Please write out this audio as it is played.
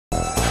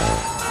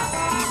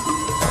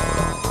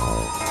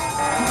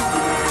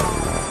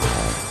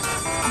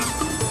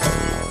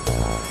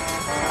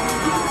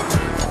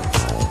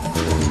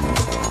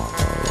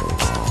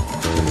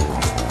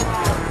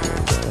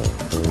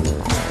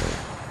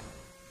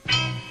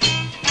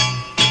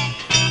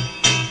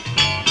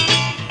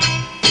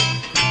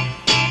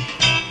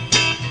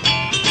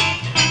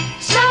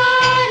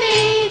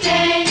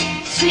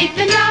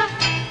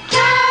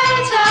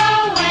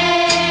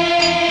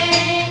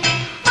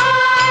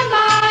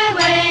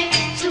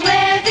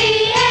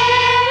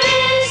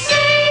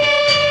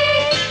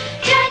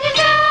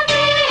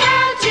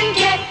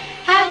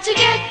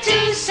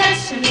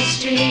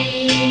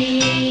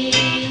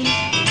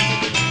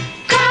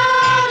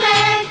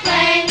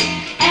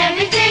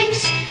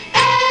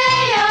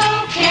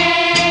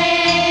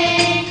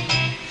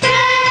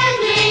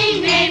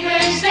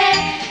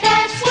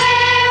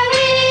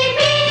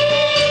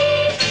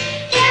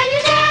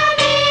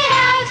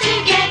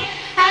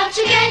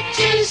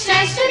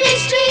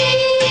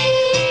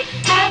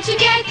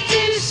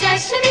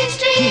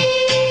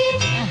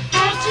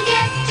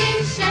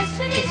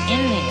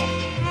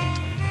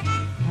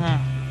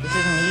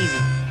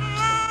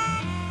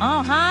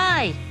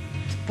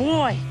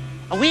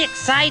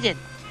excited.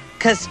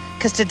 Cause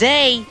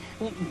today,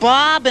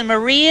 Bob and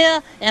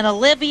Maria and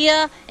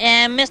Olivia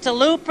and Mr.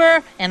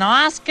 Looper and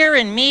Oscar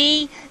and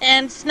me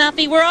and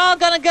Snuffy, we're all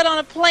gonna get on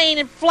a plane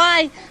and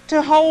fly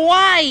to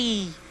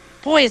Hawaii.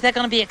 Boy, is that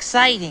gonna be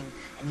exciting.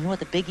 And you know what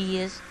the biggie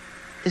is?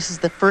 This is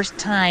the first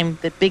time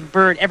that Big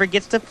Bird ever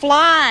gets to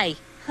fly,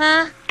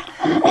 huh?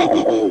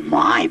 Oh,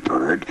 my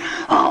Bird.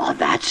 Oh,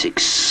 that's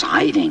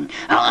exciting.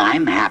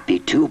 I'm happy,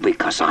 too,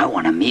 because I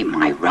want to meet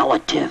my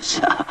relatives.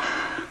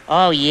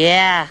 Oh,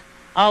 yeah.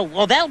 Oh,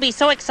 well, that'll be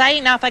so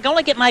exciting. Now, if I can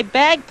only get my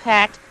bag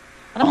packed,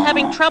 and I'm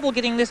having trouble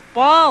getting this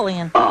ball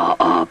in.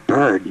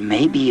 Bird,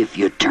 maybe if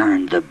you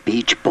turn the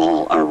beach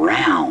ball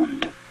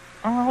around.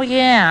 Oh,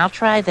 yeah, I'll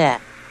try that.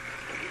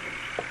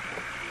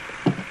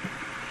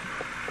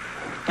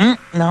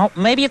 No,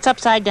 maybe it's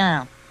upside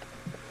down.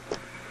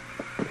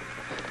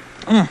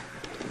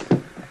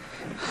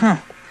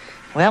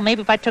 Well,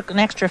 maybe if I took an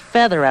extra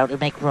feather out,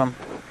 it'd make room.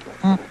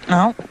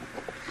 No.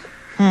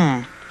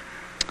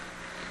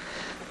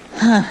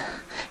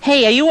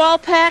 Hey, are you all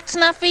packed,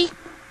 Snuffy?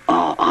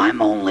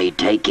 I'm only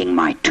taking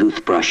my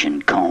toothbrush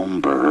and comb,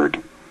 Bird.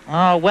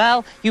 Oh,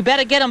 well, you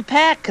better get them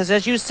packed, because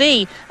as you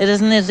see, it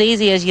isn't as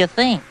easy as you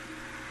think.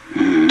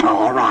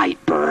 All right,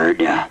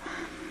 Bird.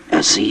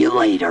 See you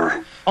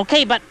later.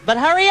 Okay, but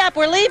hurry up.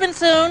 We're leaving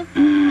soon.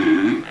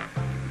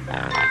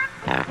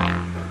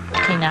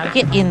 Okay, now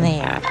get in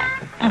there.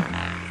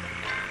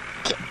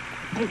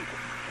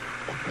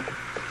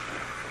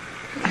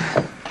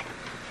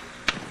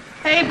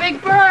 Hey,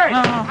 Big Bird!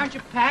 Aren't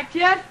you packed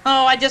yet?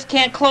 Oh, I just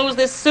can't close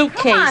this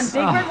suitcase.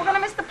 Come on, Big Bird, we're gonna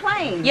miss the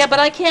plane. Yeah, but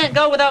I can't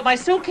go without my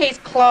suitcase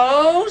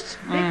closed.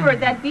 Big Bird,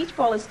 that beach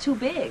ball is too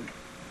big.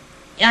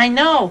 I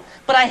know,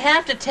 but I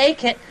have to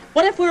take it.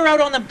 What if we were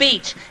out on the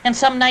beach and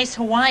some nice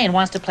Hawaiian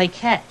wants to play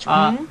catch?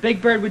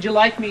 Big Bird, would you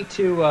like me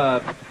to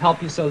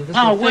help you so that this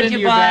Oh, will fit would into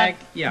you, your Bob? bag?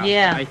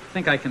 Yeah. I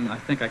think I can do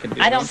it.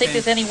 I don't think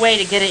there's any way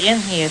to get it in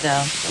here,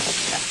 though.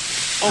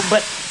 Oh,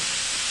 but...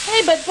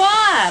 Hey, but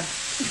Bob!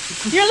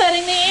 You're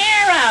letting the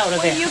air out of it.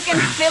 Well, you can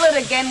fill it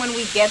again when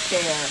we get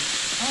there.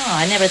 Oh,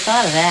 I never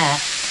thought of that.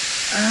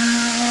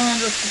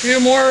 Just a few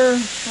more. A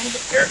little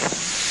bit here.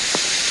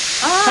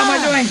 How am I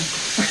doing?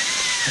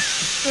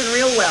 Doing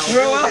real well.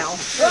 Real well.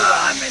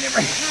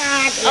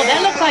 Oh,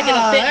 that looks like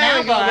it'll fit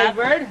now, Bob. Big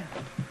Bird.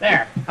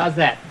 There. How's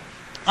that?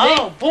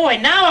 Oh, boy,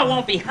 now I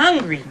won't be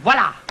hungry.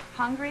 Voila.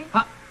 Hungry?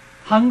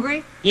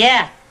 Hungry?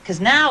 Yeah, because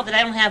now that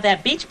I don't have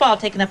that beach ball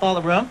taking up all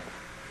the room,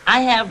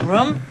 I have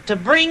room to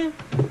bring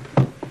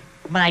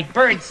my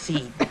bird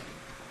seed.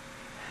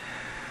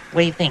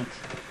 What do you think?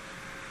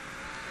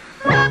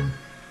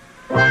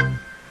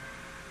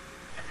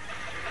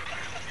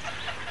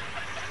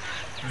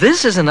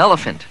 This is an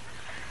elephant.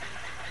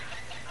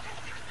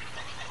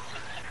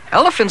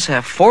 Elephants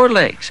have 4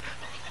 legs.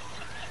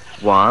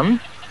 1,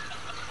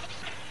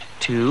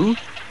 2,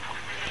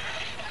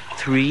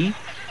 3,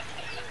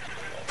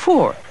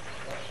 4.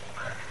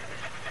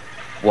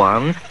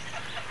 1,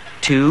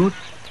 2,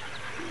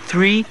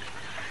 3,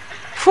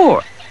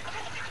 4.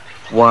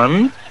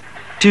 1,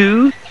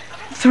 2,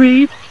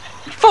 3,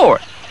 4.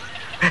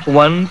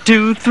 1,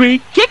 2,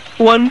 3, kick.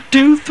 1,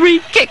 2, 3,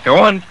 kick.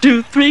 1,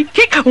 2, 3,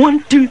 kick.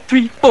 1, 2,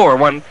 3, 4.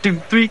 1, 2,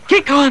 3,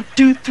 kick. 1,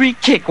 2, 3,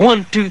 kick.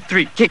 1, 2,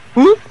 3, kick.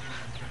 Whoop.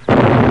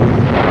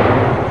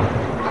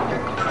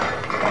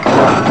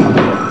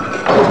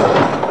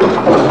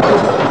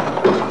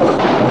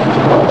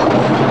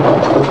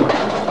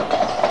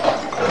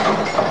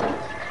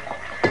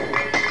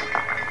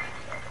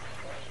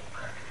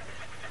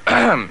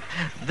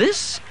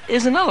 This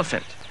is an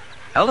elephant.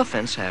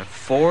 Elephants have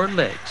 4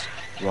 legs.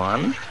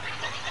 1,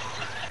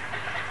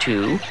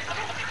 2,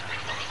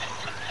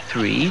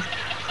 3,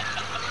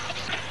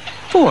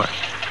 4.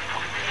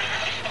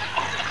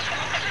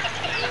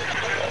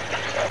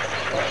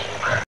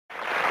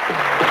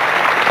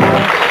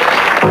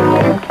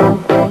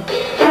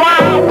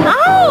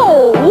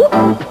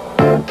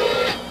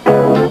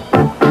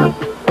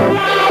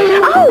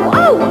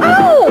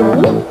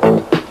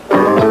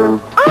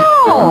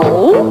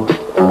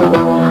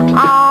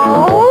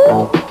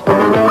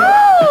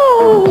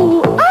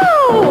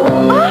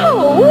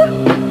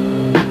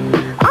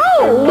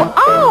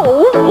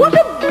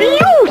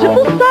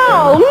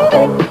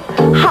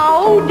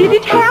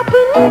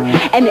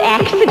 An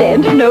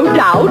accident, no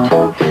doubt.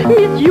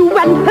 Miss You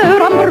and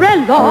her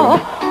umbrella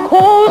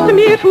caused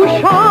me to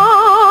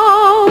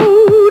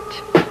shout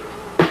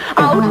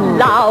out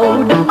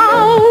loud,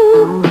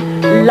 ow,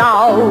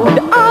 loud,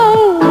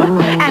 ow,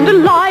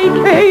 and like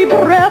a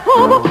breath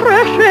of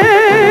fresh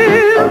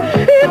air,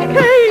 it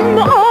came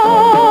out.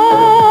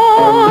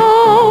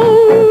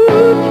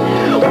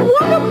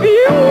 What a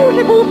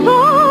beautiful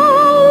sound!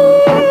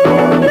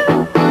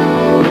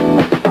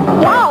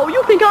 Wow,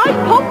 you think I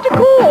popped a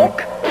cork?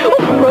 Or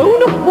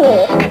thrown a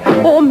fork,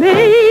 or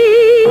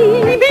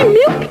maybe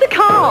milked a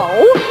cow.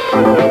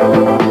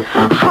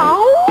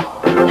 How?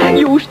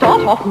 You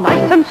start off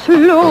nice and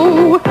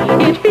slow.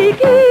 It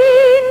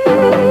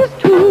begins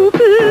to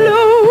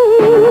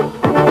flow,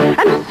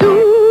 and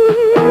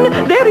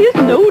soon there is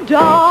no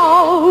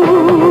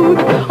doubt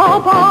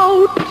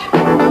about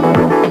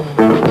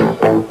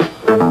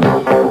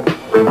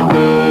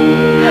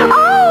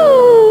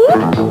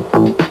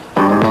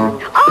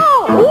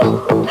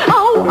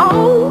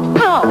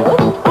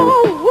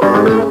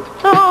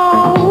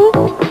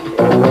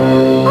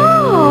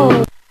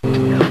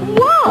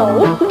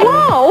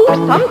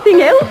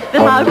something else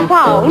that I've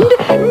found.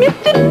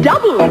 Mr.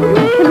 Double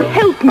can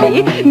help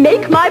me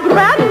make my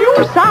brand new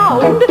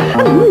sound.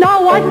 And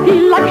now I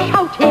feel like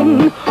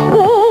shouting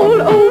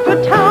all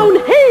over town.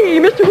 Hey,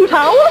 Mr. Hoot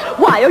Owl,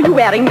 why are you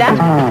wearing that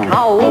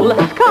scowl,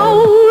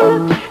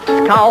 scowl,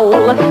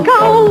 scowl,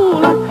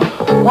 scowl?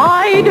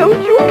 Why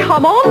don't you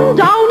come on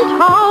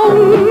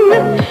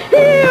downtown?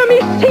 Hear me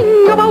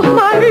sing about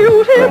my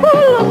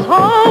beautiful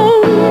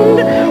sound.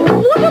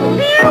 What a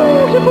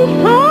beautiful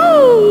sound!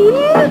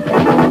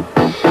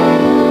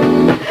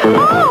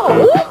 Ow!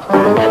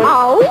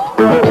 Ow!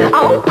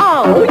 Ow!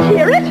 Ow!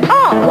 Hear it?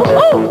 Ow!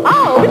 Oh!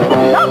 Ow! It's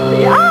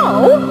lovely! Ow!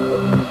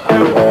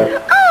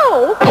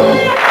 Ow!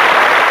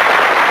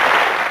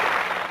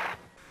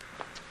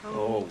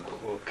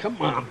 Oh,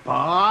 come on,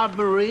 Bob,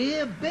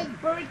 Maria, Big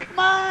Bird, come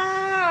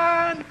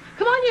on!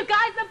 Come on, you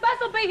guys. The bus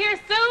will be here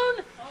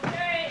soon.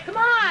 Okay. Come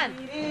on.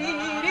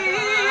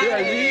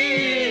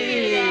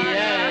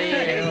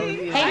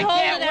 Hey,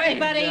 hold it,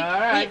 everybody. All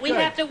right, we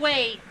good. have to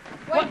wait.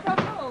 Wait for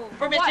who?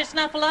 For Mr.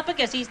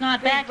 Snuffleupagus. He's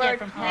not back yet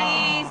from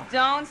Please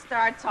don't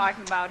start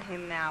talking about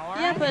him now, all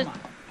Yeah, right? but...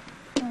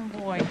 Oh,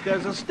 boy.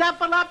 Because a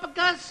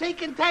Snuffleupagus, he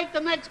can take the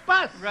next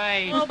bus.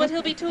 Right. Oh, but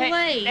he'll be too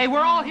late. Hey,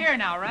 we're all here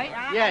now, right?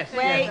 Yes,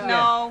 Wait, yes,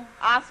 no.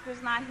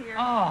 Oscar's not here.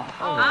 Oh.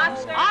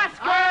 Oscar!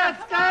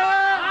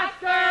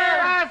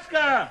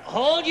 Oscar!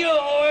 Hold your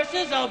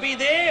horses. I'll be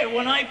there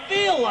when I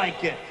feel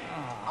like it.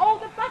 Oh,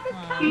 the bus is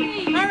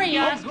coming. Hurry,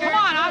 Oscar. Come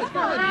on, Oscar.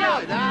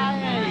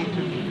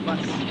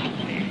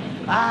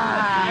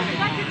 I'd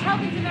like to tell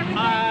these and everything.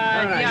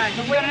 Yeah,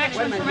 you got an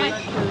extra for me?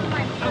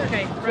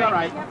 Okay, It's all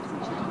right.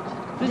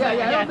 Yeah,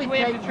 Yeah, don't be do we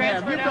have to taking care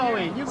of. transfer You down go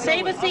here? in. You go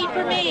Save in. a seat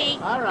for me.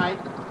 All right.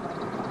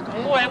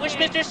 Boy, I wish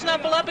Mr.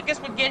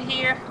 Snuffleupagus would get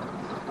here.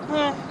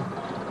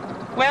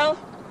 Well,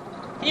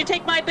 can you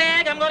take my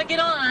bag? I'm going to get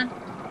on.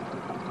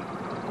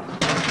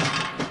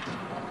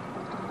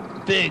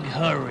 Big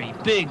hurry,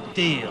 big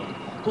deal.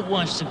 Who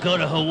wants to go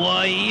to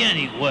Hawaii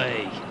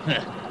anyway?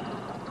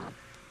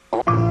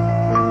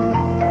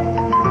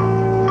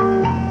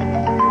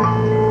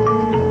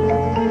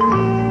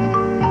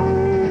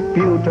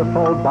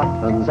 Beautiful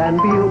buttons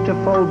and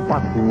beautiful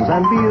buttons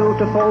and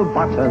beautiful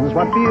buttons.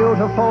 What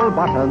beautiful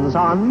buttons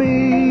on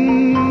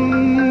me,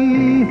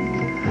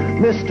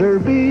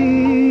 Mr.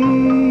 B.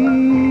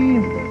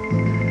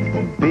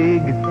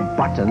 Big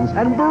buttons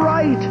and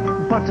bright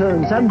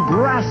buttons and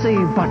brassy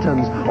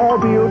buttons. All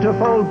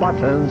beautiful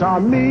buttons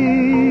on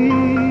me,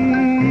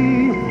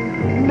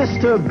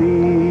 Mr. B.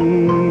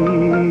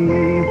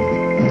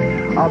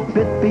 A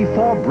bit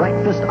before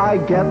breakfast I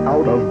get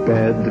out of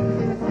bed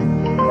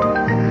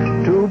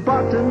to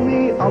button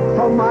me up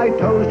from my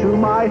toes to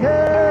my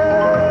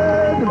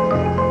head,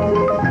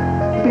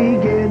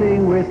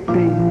 beginning with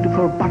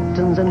beautiful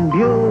buttons and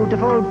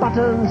beautiful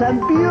buttons and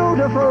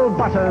beautiful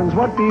buttons.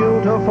 What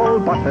beautiful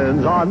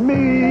buttons on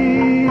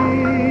me,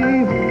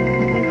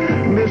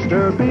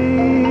 Mr. B.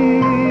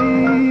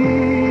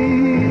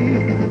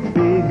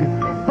 Big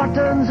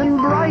buttons and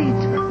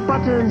bright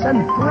buttons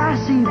and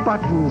brassy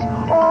buttons,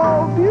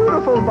 all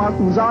beautiful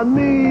buttons on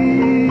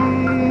me,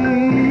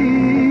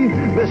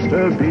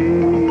 Mr. B.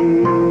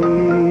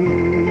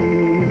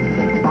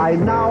 By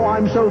now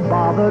I'm so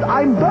bothered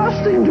I'm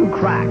bursting to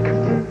crack.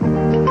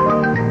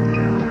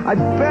 I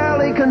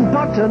barely can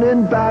button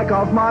in back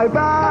of my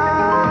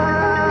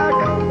back.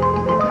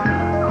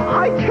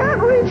 I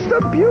can't reach the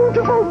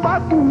beautiful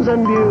buttons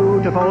and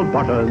beautiful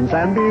buttons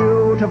and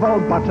beautiful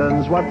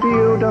buttons. What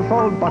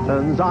beautiful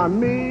buttons on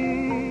me.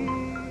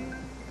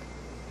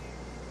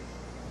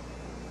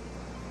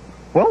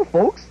 Well,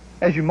 folks,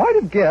 as you might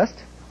have guessed,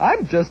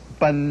 I'm just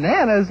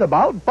bananas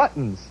about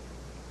buttons.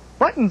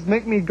 Buttons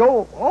make me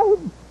go all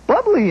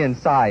bubbly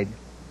inside.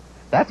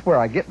 That's where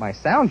I get my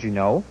sound, you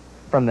know,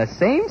 from the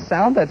same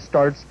sound that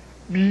starts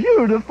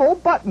beautiful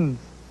buttons.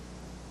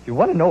 You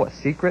want to know a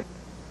secret?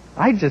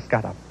 I just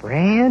got a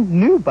brand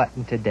new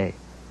button today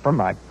from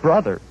my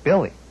brother,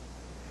 Billy.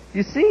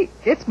 You see,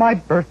 it's my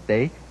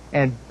birthday,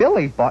 and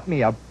Billy bought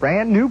me a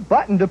brand new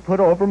button to put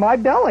over my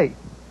belly.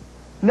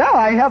 Now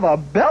I have a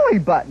belly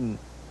button.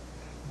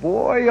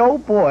 Boy, oh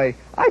boy,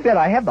 I bet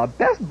I have the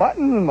best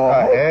button in the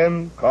whole...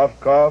 Ahem, cough,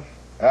 cough.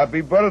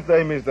 Happy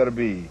birthday, Mr.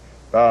 B.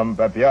 Bum,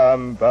 ba,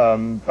 bum,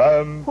 bum,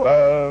 bum,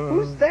 bum.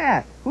 Who's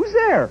that? Who's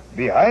there?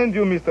 Behind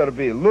you, Mr.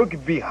 B.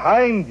 Look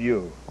behind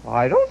you.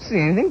 I don't see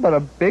anything but a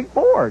big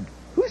board.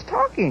 Who's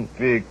talking?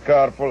 Be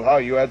careful how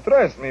you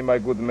address me, my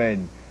good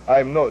man.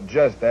 I'm not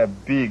just a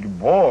big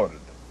board.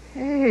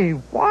 Hey,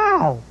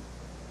 wow.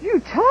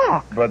 You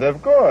talk. But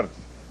of course,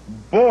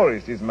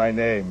 Boris is my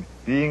name.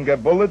 Being a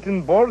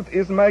bulletin board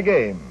is my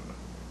game.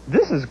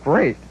 This is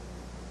great.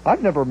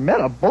 I've never met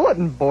a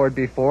bulletin board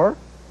before.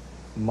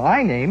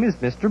 My name is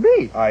Mr.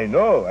 B. I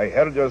know. I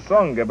heard your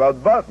song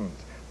about buttons.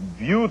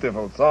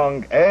 Beautiful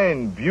song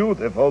and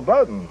beautiful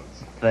buttons.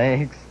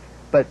 Thanks.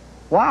 But,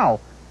 wow,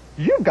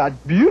 you've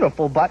got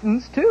beautiful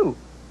buttons, too.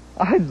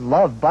 I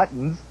love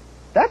buttons.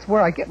 That's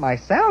where I get my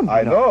sound, you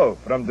I know,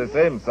 from the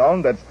same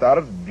sound that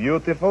starts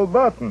beautiful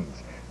buttons.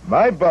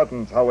 My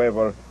buttons,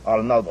 however,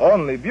 are not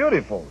only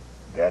beautiful.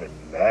 They're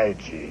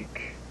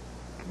magic.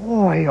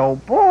 Boy, oh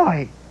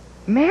boy.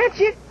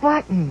 Magic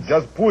buttons.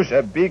 Just push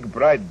a big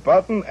bright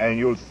button and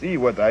you'll see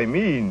what I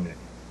mean.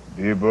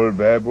 Bibble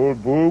babble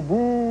boo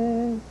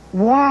boo.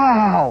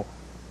 Wow.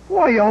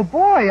 Boy, oh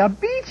boy, a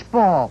beach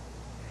ball.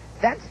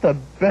 That's the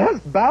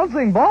best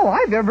bouncing ball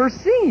I've ever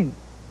seen.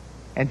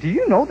 And do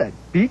you know that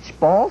beach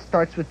ball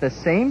starts with the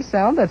same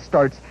sound that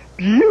starts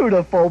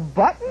beautiful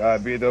buttons? A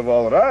bit of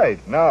all right.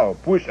 Now,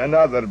 push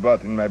another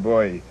button, my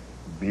boy.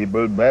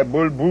 Bibble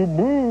babble boo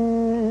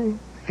boo.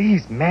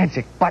 These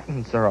magic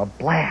buttons are a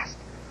blast.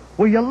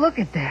 Will you look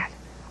at that?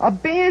 A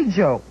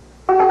banjo.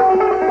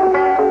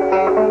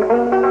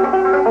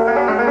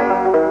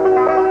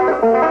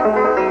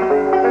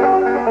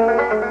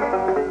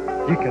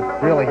 You can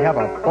really have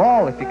a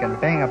ball if you can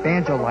bang a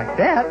banjo like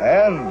that.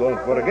 And don't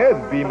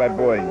forget, B, my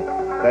boy,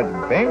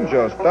 that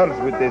banjo starts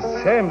with the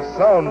same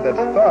sound that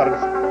starts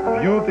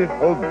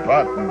beautiful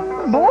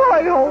button.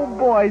 Boy, oh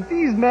boy,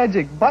 these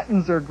magic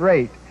buttons are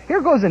great.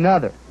 Here goes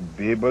another.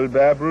 Bibble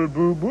babble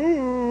boo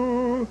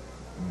boo.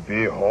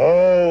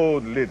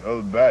 Behold,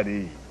 little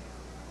buddy.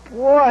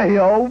 Boy,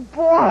 oh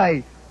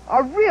boy,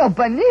 a real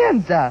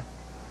bonanza.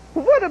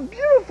 What a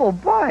beautiful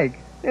bike.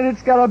 And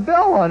it's got a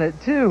bell on it,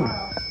 too.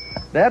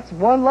 That's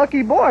one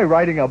lucky boy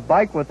riding a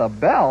bike with a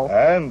bell.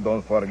 And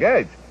don't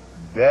forget,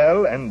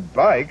 bell and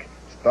bike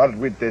start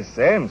with the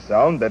same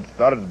sound that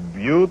starts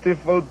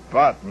beautiful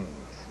buttons.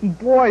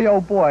 Boy,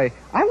 oh boy,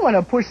 I want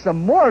to push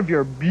some more of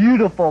your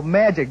beautiful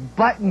magic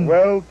buttons.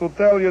 Well, to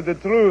tell you the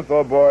truth,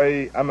 oh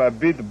boy, I'm a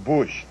bit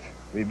bushed.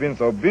 We've been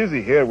so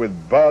busy here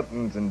with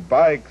buttons and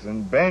bikes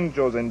and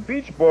banjos and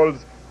beach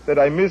balls that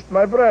I missed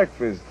my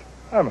breakfast.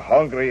 I'm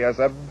hungry as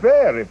a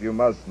bear, if you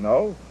must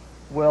know.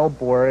 Well,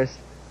 Boris,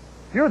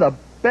 you're the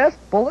best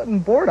bulletin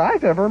board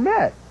I've ever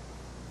met.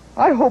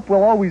 I hope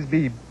we'll always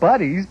be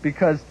buddies,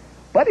 because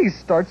buddies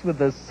starts with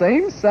the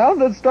same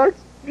sound that starts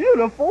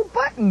beautiful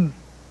buttons.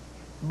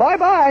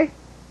 Bye-bye.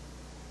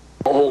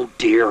 Oh,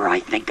 dear, I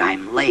think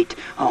I'm late.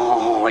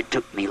 Oh, it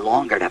took me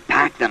longer to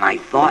pack than I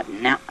thought.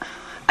 Now,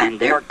 and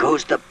there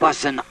goes the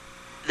bus, and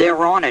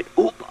they're on it.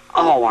 Oop.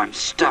 Oh, I'm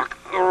stuck.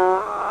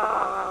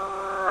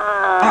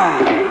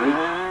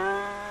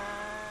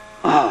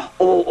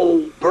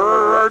 Oh,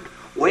 Bird,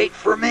 wait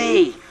for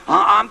me.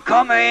 I'm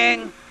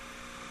coming.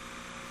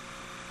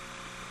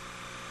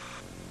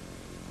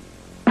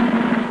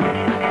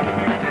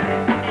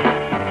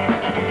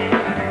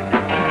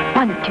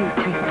 One, two,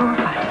 three, 4,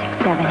 5,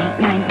 6, 7, 8,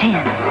 9,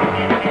 10.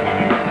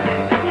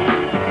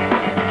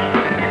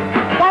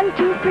 1,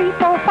 2, 3,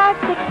 4, 5,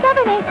 6,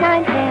 7, 8,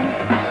 9, 10.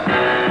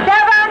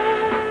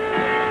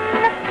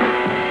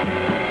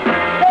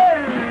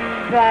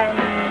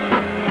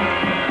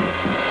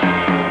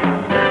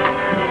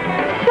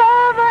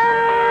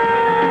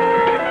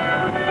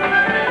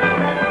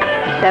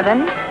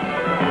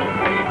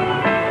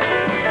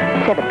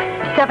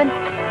 7.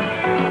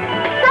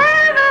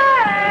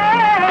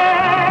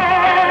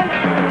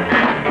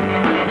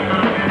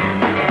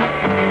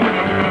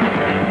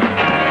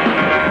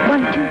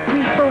 1, 2,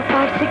 3, 4,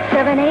 5, 6,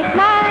 7, 8,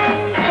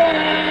 9, 10.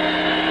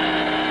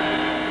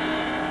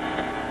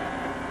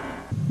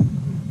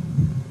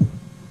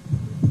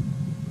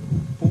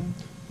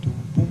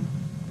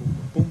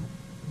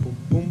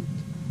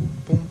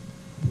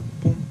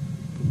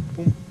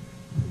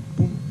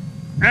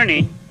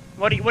 Ernie,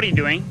 what are you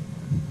doing?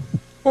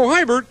 Oh,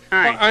 hi, Bert.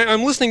 Hi.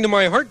 I'm listening to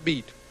my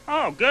heartbeat.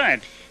 Oh,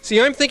 good. See,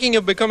 I'm thinking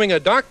of becoming a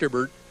doctor,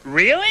 Bert.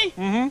 Really?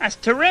 Mm-hmm. That's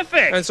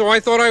terrific. And so I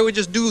thought I would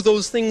just do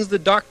those things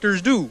that doctors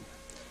do.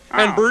 Oh.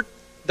 And, Bert,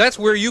 that's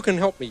where you can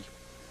help me.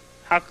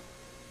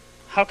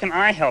 How can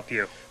I help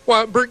you?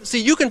 Well, Bert,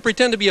 see, you can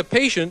pretend to be a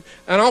patient,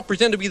 and I'll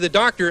pretend to be the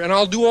doctor, and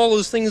I'll do all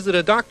those things that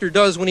a doctor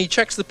does when he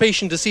checks the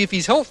patient to see if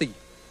he's healthy.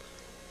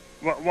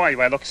 Why,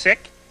 do I look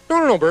sick?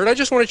 No, Bert. I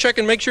just want to check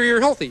and make sure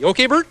you're healthy.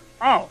 Okay, Bert?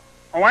 Oh,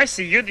 I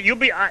see. You'll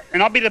be,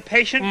 and I'll be the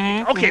patient?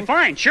 Mm-hmm, okay,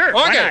 fine, sure. Okay,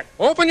 Why not?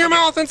 Open your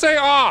mouth and say,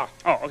 ah.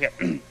 Oh,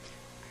 okay.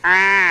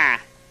 Ah.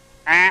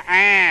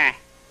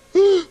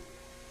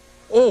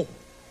 Oh,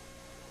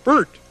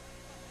 Bert.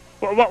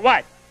 What?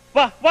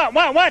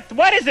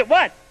 What is it?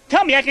 What?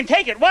 Tell me, I can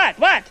take it. What?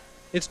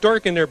 It's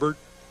dark in there, Bert.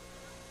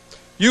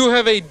 You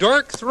have a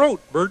dark throat,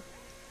 Bert.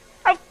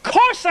 Of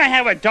course I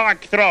have a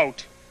dark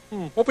throat.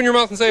 Open your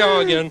mouth and say, ah,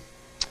 again.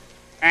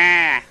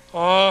 Ah.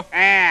 Ah.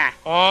 Ah.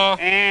 Ah.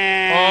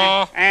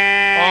 Ah.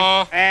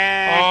 Ah.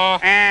 Ah.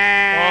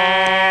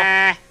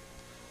 Ah.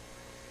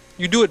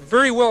 You do it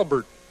very well,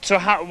 Bert. So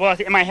how, well,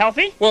 am I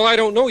healthy? Well, I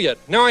don't know yet.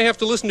 Now I have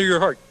to listen to your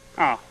heart.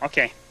 Oh,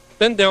 okay.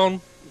 Bend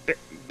down.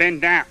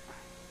 Bend down.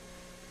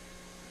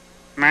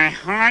 My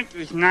heart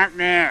is not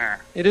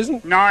there. It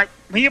isn't? No,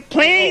 will you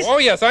please? Oh,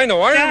 yes, I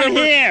know. I Down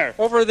remember. Here.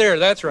 Over there,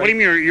 that's right. What do you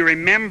mean you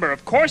remember?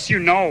 Of course you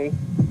know.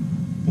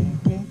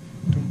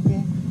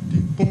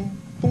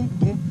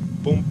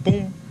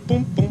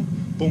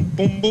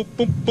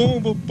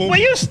 Will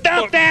you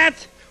stop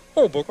that?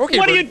 Oh, okay, what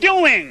Bert. are you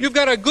doing? You've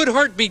got a good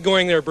heartbeat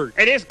going there, Bert.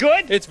 It is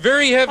good? It's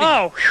very heavy.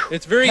 Oh, whew.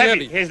 It's very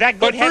heavy. Is that good,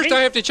 But first heavy?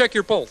 I have to check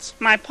your pulse.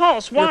 My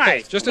pulse? Why? Your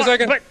pulse. Just a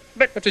second. But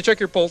I have to check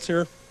your pulse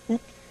here.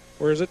 Oop.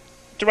 Where is it?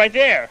 right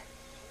there.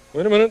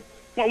 Wait a minute.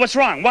 What's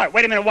wrong? What?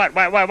 Wait a minute. What?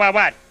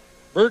 What?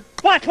 Bert.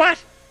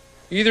 What?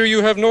 Either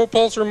you have no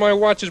pulse or my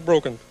watch is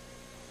broken.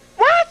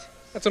 What?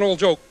 That's an old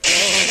joke.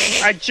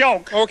 A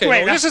joke? Okay,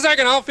 Wait, just a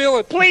second. I'll feel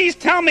it. Please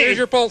tell me. Here's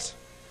your pulse.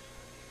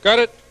 Got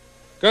it?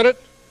 Got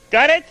it?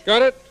 Got it?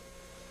 Got it?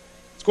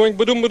 It's going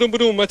ba-doom, ba-doom,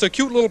 ba-doom. That's a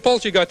cute little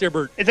pulse you got there,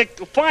 Bert. Is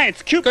it fine?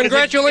 It's cute.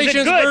 Congratulations,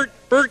 is it good? Bert.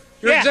 Bert,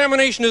 your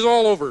examination is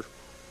all over.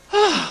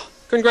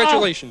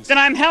 Congratulations. Oh, then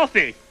I'm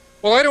healthy.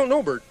 Well, I don't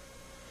know, Bert.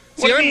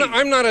 See,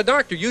 I'm not a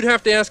doctor. You'd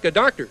have to ask a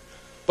doctor.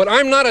 But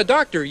I'm not a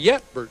doctor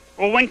yet, Bert.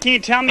 Well, when can you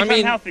tell me if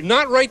I'm healthy?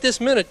 Not right this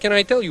minute, can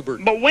I tell you,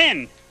 Bert? But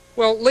when?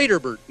 Well, later,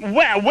 Bert.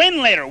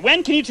 When later?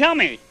 When can you tell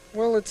me?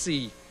 Well, let's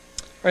see.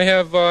 I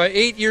have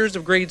 8 years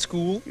of grade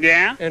school.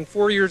 Yeah. And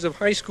 4 years of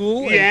high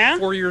school. Yeah.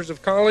 And 4 years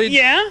of college.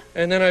 Yeah.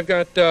 And then I've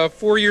got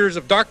 4 years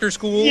of doctor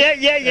school. Yeah.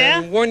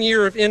 And 1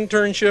 year of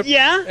internship.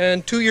 Yeah.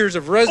 And 2 years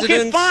of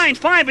residence. Okay,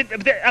 fine.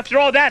 But after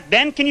all that,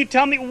 then can you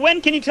tell me?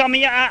 When can you tell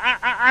me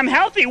I'm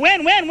healthy?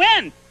 When?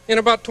 In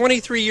about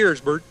 23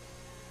 years, Bert.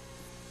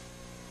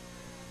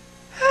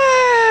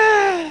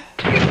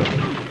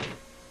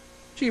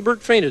 Gee,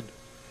 Bert fainted.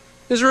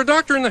 Is there a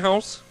doctor in the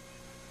house?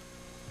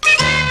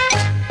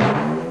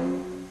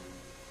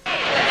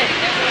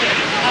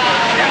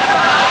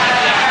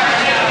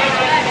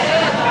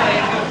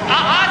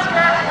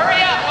 Oscar, hurry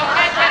up,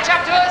 okay? Catch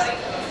up to us.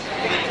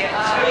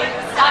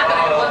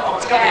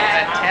 It's going to be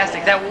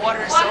fantastic. That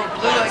water is so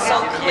blue.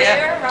 So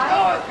clear,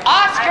 right?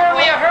 Oscar,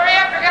 will you hurry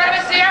up? You're going to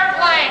miss the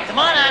airplane. Come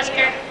on,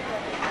 Oscar.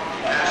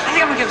 I think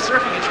I'm going to give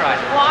surfing a try.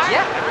 What?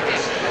 Yeah.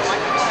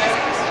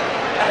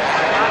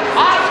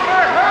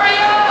 Oscar, hurry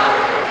up!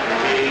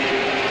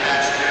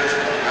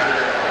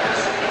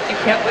 You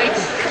can't wait.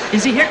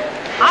 Is he here?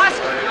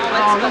 Oscar!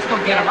 Oh, let's go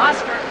get him.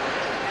 Oscar.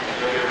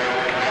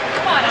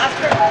 Come on,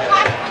 Oscar.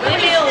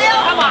 Leave me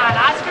alone. Come on,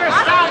 Oscar.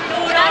 Stop. I'm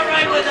doing all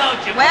right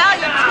without you. Well,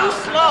 you're too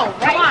slow.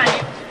 Come on.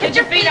 Get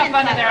your feet up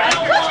under there. I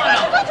don't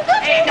want to.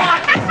 Hey,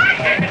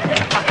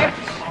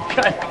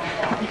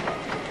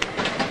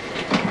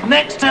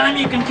 Next time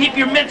you can keep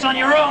your mitts on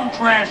your own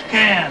trash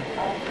can.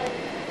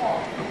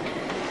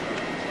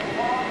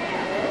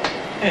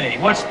 Hey,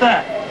 what's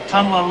that?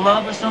 Tunnel of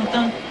love or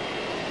something?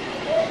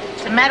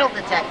 It's a metal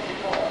detector.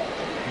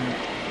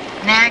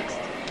 Next.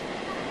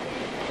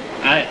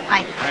 Aye.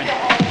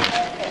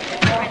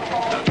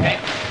 Okay.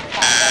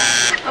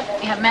 Oh,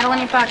 you have metal in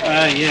your pocket?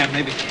 Yeah,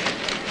 maybe.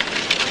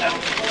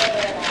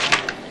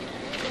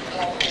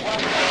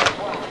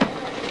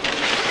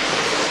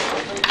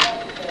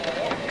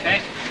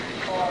 Okay.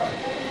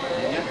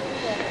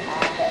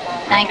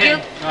 Thank you.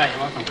 All right, you're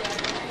welcome.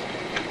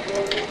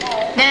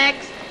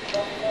 Next.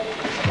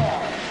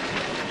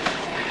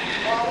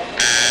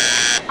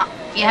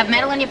 You have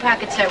metal in your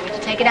pocket, sir. Would you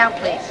take it out,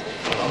 please?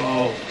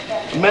 Oh,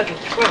 metal.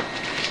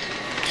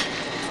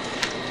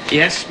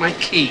 Yes, my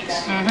keys.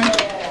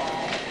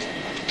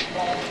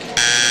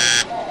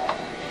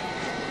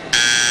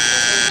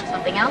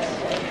 Something else?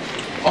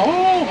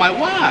 Oh, my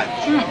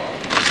watch.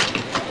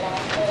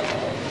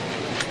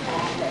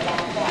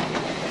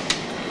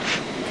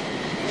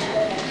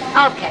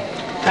 Okay.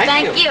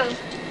 Thank you.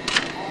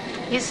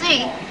 You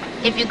see,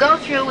 if you go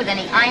through with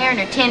any iron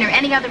or tin or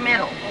any other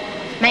metal,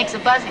 it makes a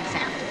buzzing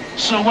sound.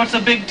 So what's the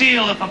big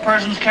deal if a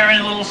person's carrying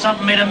a little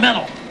something made of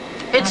metal?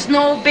 It's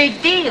no big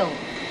deal.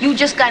 You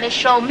just gotta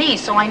show me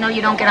so I know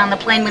you don't get on the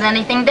plane with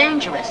anything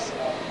dangerous.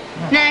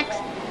 Next.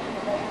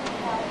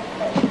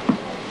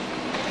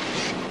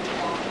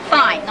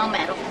 Fine, no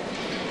metal.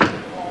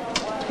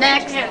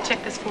 Next. Yeah,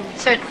 check this for me.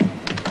 Certainly.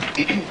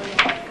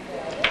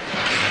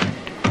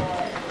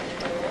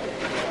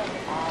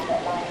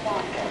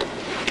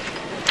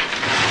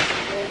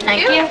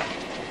 Thank you.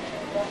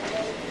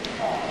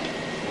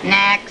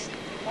 Next.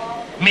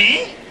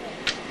 Me?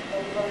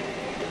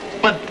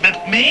 But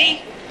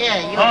me? Yeah,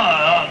 you.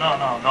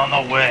 Oh,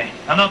 no way.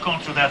 I'm not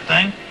going through that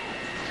thing.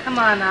 Come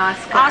on,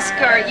 Oscar.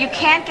 Oscar, you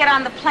can't get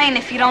on the plane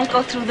if you don't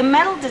go through the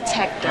metal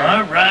detector.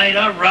 All right.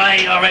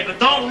 But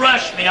don't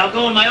rush me. I'll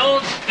go in my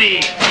old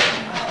speed.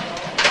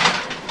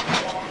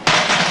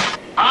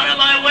 Out of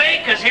my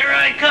way, because here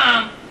I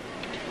come.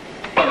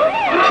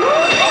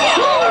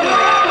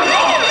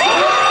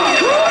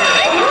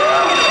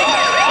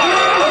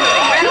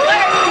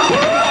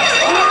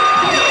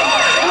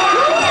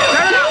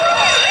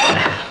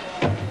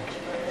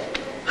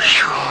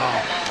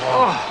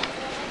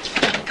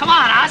 Come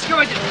on, Oscar,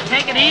 would you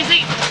take it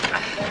easy?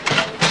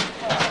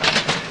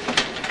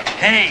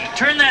 Hey,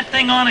 turn that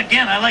thing on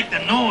again. I like the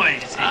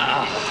noise.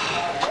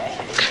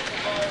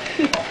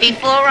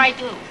 Before I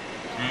do,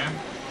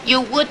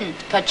 you wouldn't,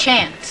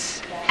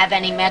 perchance, have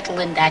any metal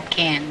in that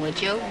can,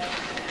 would you?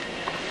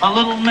 A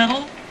little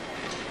metal?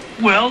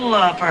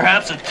 Well,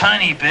 perhaps a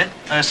tiny bit.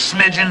 A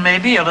smidgen,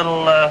 maybe. A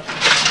little,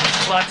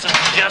 lots of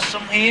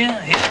jessam here.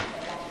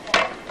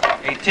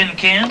 A tin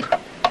can.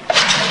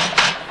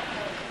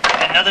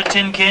 Another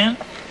tin can.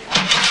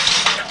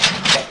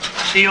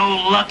 The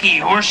old lucky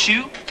horseshoe.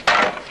 There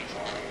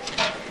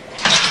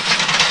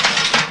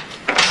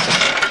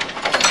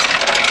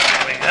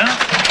we go.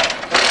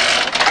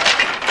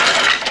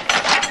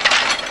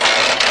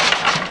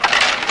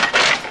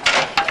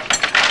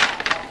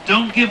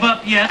 Don't give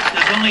up yet.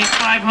 There's only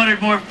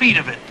 500 more feet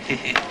of it.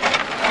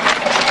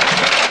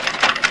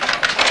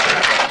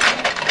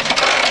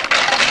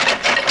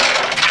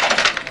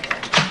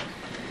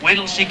 Wait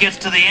till she gets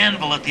to the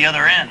anvil at the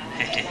other end.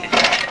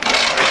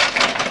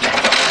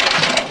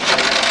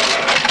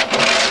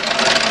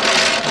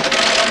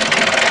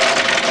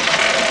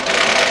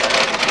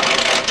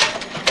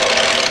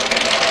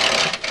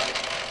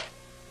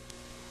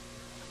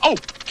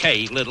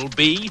 Okay, little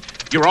bee,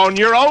 you're on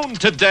your own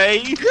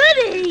today.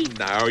 Goody!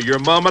 Now, your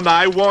mom and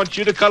I want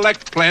you to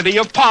collect plenty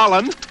of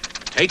pollen.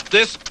 Take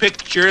this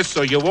picture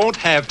so you won't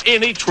have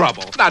any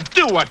trouble. Now,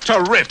 do a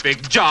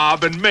terrific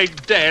job and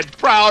make Dad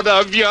proud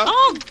of you.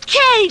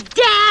 Okay,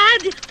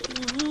 Dad.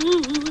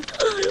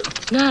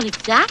 It's not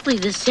exactly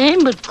the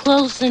same, but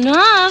close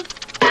enough.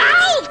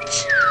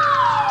 Ouch!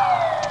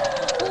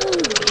 Oh,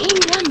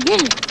 wait a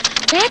minute.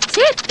 That's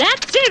it.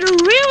 That's it. A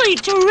really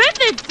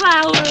terrific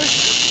flower.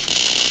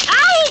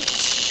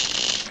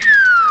 Ouch!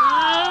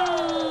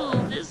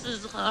 Oh, this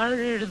is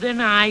harder than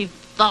I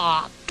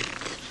thought.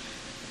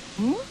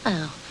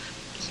 Well,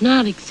 it's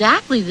not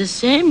exactly the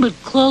same, but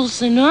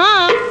close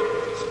enough.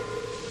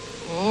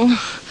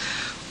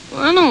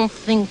 I don't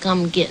think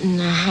I'm getting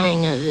the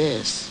hang of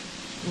this.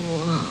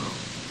 Whoa.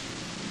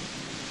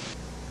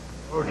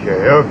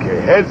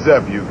 Okay. Heads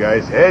up, you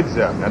guys. Heads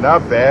up. Now,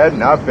 not bad.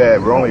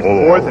 We're only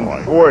 4th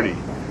and 40.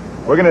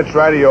 We're going to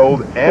try the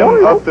old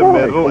M up the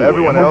middle,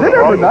 everyone else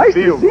on the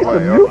field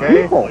play,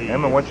 okay?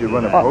 Emma, why don't you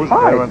run a post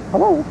Hi. there?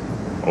 Hello.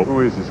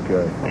 Who is this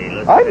guy?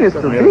 I'm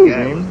Mr. B,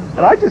 and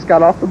I just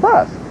got off the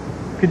bus.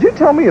 Could you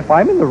tell me if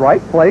I'm in the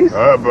right place?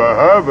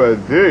 Hubba,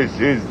 this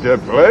is the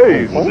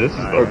place.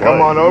 Come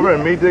on over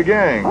and meet the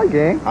gang. Hi,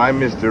 gang. I'm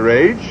Mr.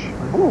 H.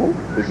 Hello.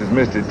 This is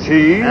Mr.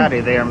 T. Howdy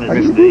there,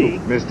 Mr. B.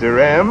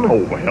 Mr. M.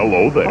 Oh,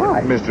 hello there.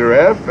 Hi. Mr.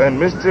 F. and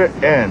Mr.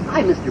 N.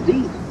 Hi, Mr.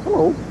 B.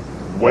 Hello.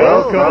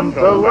 Welcome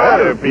to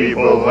Ladder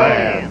People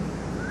Land.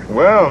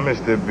 Well,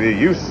 Mr. B,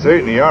 you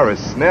certainly are a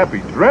snappy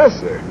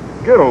dresser.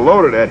 Get a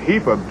load of that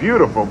heap of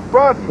beautiful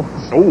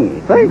buttons. Oh,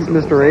 thanks,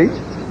 Mr. H.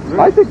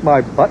 I think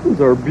my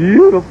buttons are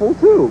beautiful,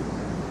 too.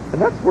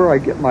 And that's where I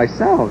get my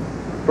sound.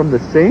 From the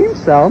same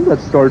sound that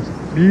starts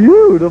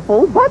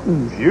beautiful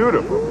buttons.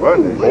 Beautiful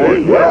buttons?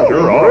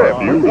 Sure are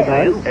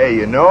beautiful. Hey,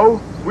 you know,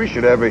 we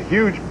should have a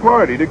huge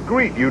party to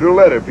greet you to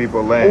Letter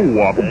People Land.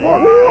 What a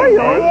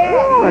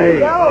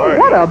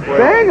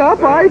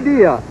bang-up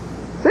idea.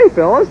 Say,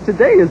 fellas,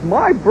 today is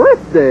my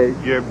birthday.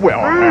 Your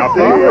happy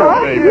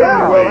birthday.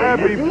 Well,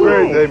 happy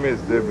birthday,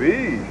 Mr.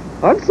 B.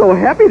 I'm so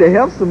happy to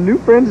have some new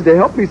friends to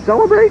help me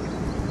celebrate.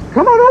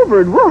 Come on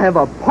over and we'll have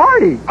a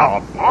party.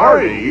 A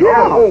party?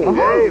 Yeah.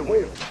 Okay.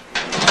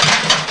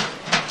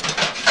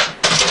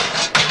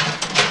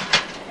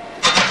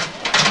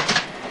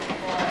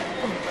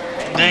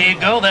 There you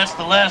go. That's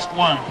the last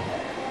one.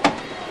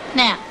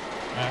 Now,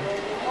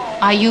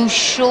 are you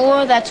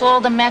sure that's all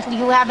the metal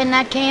you have in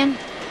that can?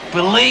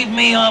 Believe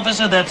me,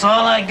 officer, that's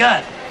all I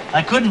got.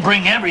 I couldn't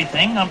bring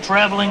everything. I'm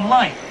traveling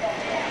light.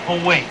 Oh,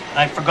 wait.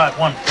 I forgot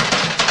one thing.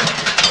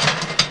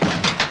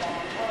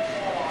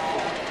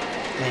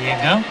 There you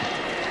go.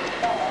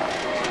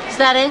 Is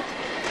that it?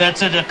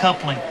 That's it, a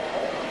coupling.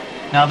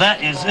 Now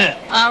that is it.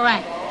 All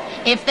right.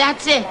 If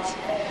that's it,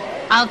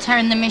 I'll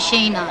turn the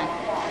machine on.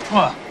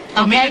 What?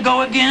 For me to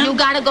go again? You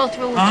gotta go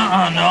through. No.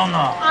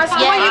 Oscar,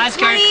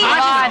 please.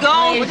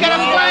 Go. We're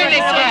gonna play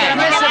this game.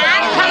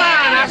 Come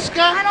on,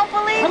 Oscar. I don't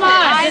believe Come it.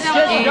 on. I don't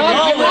believe it.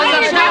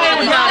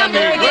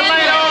 We're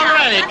late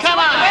already. Come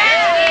on.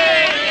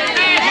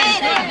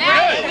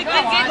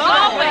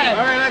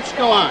 All right, let's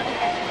go on.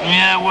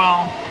 Yeah,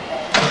 well.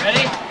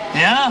 Ready?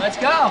 Yeah? Let's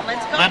go.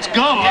 Let's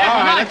go. Yeah,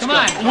 All right, come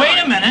on. Wait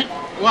a minute.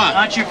 What?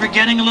 Aren't you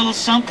forgetting a little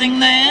something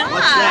there?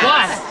 What's that?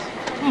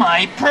 What?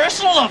 My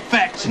personal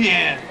effects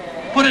here.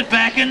 Put it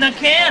back in the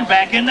can.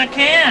 Back in the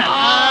can.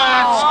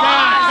 Scott.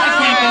 I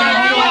can't go to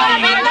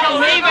Hawaii. Don't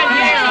leave it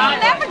here.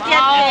 You'll never get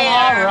Oh,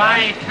 there. all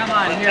right. Come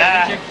on. Here,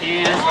 get your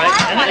can. Right.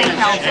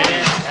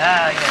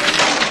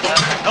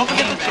 Yeah. Don't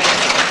forget the chair.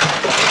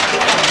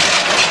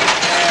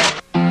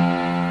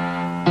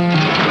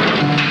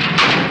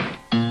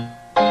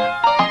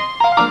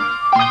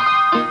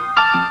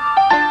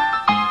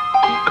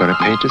 Go to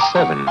page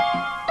 7.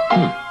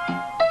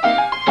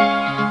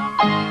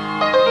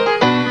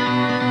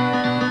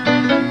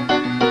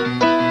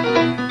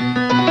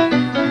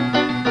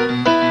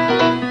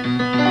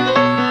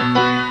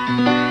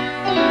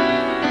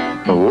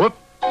 Whoop.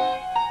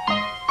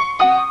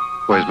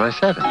 Where's my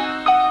 7?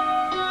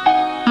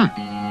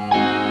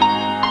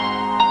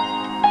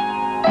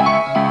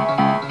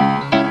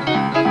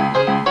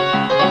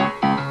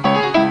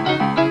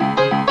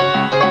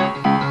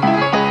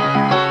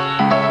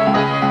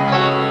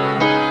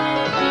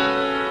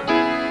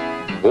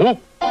 Oh.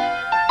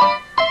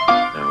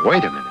 Now,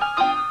 wait a minute.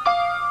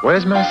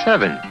 Where's my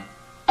 7?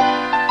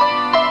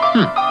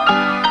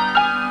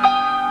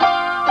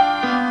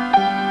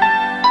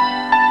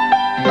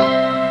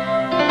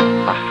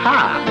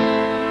 Aha!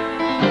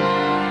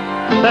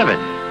 7.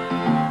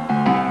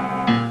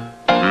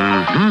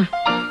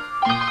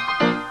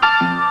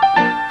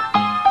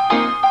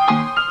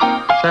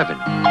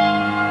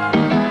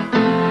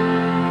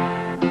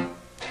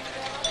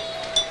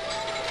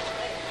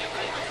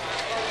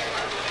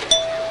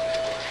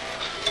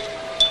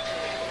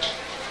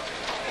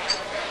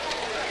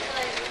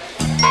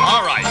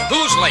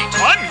 late?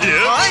 I'm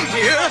here. I'm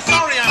here.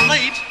 Sorry I'm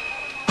late.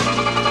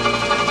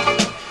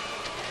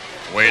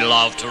 We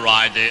love to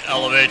ride the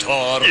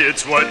elevator.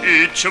 It's what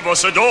each of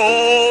us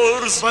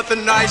adores. But the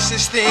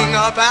nicest thing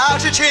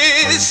about it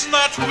is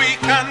that we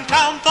can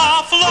count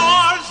the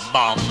floors.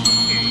 Bum,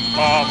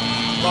 bum,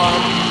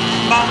 bum,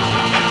 bum.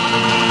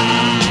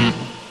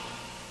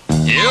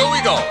 Here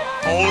we go.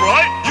 All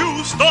right,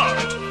 you start.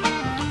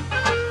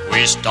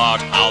 We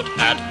start out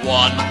at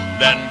 1,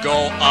 then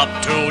go up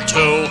to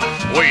 2.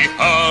 We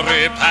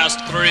hurry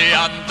past 3,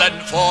 and then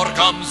 4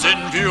 comes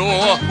in view.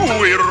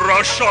 We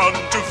rush on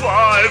to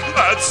 5.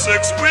 At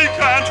 6 we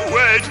can't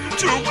wait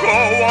to go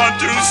on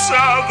to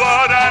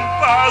 7 and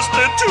past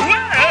it to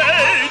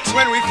 8.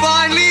 When we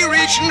finally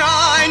reach 9,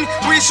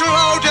 we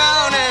slow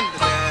down and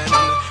then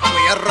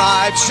we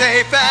arrive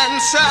safe and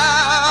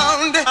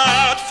sound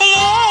at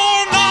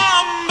floor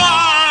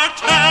number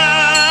 10.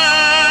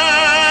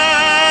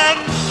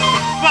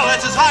 Well,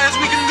 that's as high as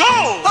we can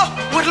go.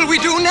 What'll we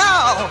do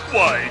now?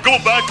 Why, go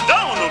back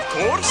down, of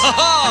course.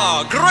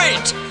 Ha-ha,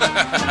 great.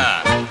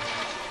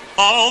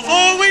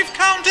 Although we've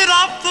counted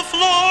up the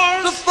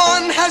floors, the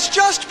fun has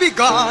just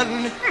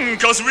begun.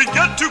 'Cause we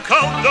get to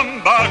count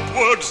them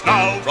backwards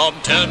now. From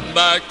 10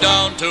 back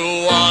down to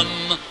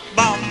 1.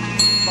 Bum,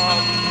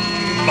 bum,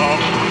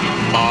 bum,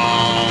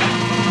 bum.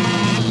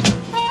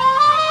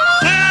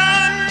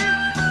 10,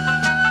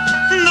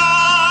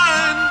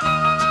 9,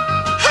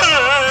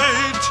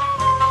 8,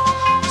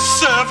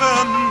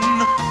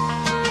 7,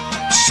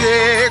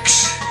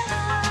 6,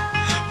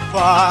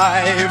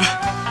 5,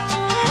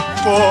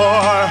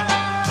 4,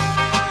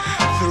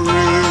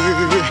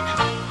 3,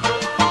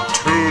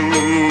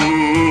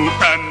 2,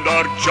 and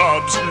our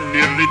job's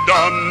nearly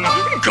done.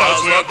 'Cause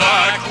we're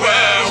back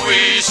where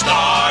we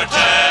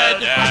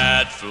started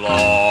at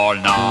floor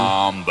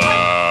number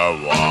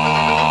 1.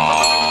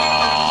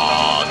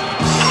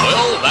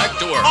 Well, back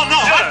to work. Oh, no,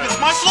 I missed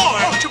my floor.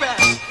 Oh, too bad.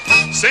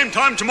 Same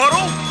time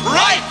tomorrow?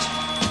 Right!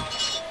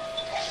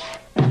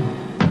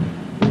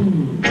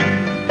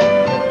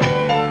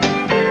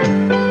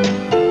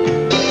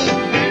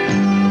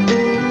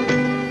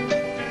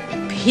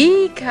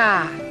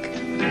 Peacock.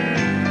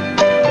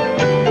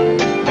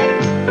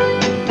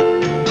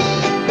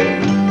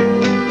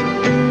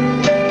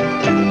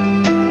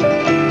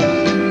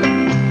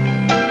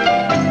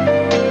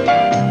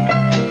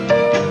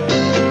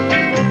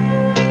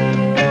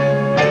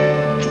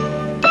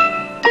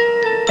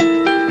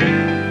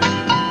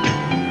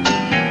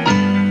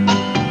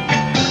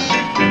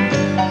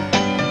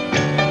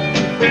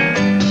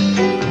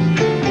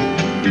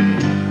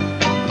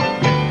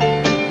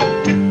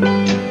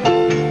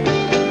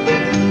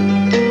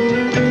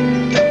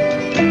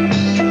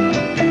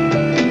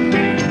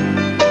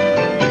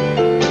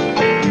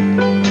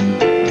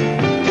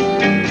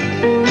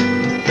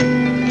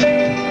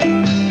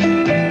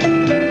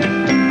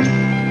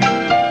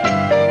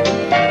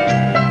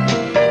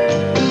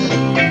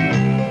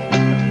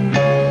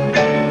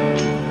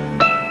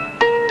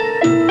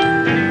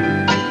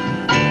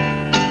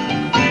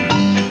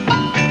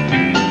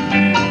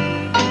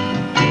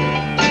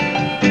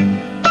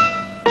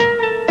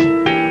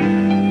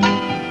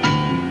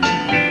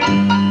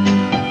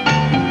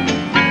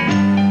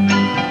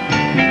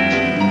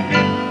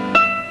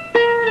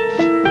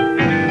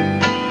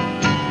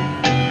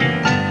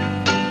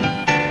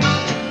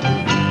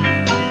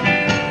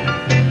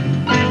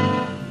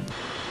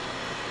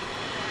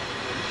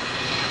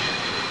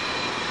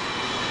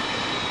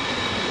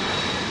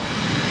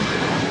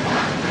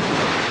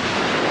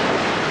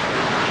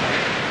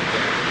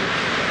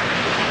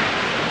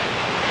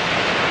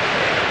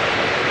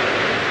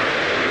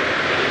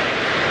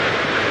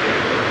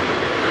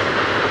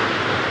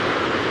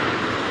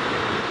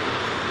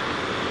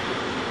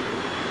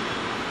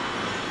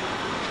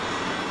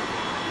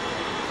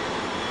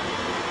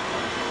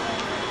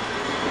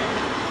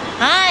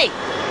 Hi. Hey,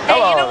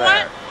 Hello you know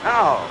there. what?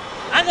 Oh,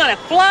 I'm gonna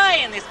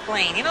fly in this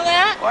plane. You know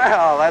that?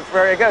 well, that's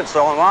very good.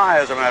 So am I,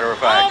 as a matter of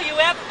Oh, fact.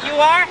 you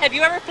are? Have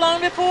you ever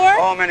flown before?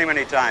 Oh, many,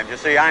 many times. You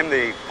see, I'm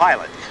the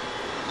pilot.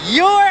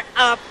 You're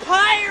a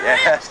pirate?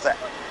 Yes.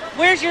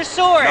 Where's your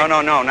sword?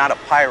 No, not a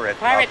pirate.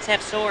 Pirates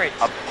have swords.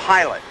 A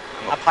pilot.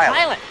 I'm a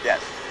pilot.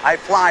 Yes. I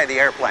fly the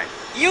airplane.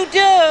 You do?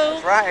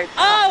 That's right.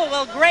 Oh,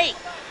 well, great.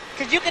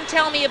 Because you can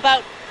tell me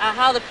about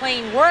how the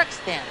plane works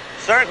then.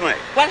 Certainly.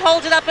 What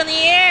holds it up in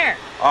the air?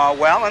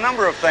 Well, a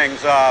number of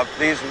things.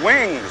 These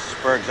wings,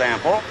 for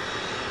example,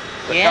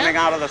 that coming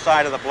out of the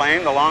side of the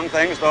plane, the long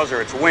things, those are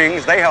its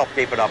wings. They help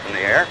keep it up in the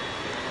air.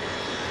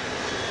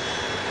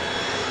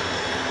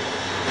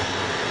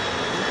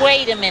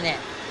 Wait a minute.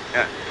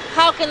 Yeah.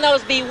 How can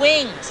those be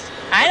wings?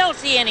 I don't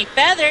see any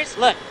feathers.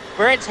 Look,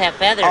 birds have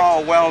feathers.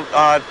 Oh, well,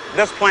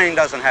 this plane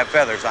doesn't have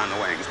feathers on the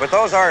wings, but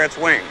those are its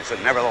wings,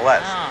 and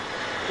nevertheless. Oh.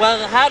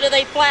 Well, how do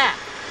they flap?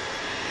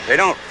 They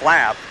don't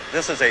flap.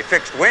 This is a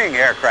fixed-wing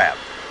aircraft.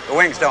 The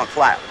wings don't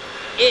flap.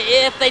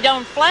 If they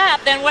don't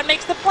flap, then what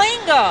makes the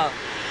plane go?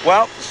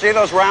 Well, see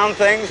those round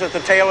things at the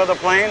tail of the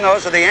plane?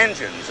 Those are the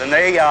engines, and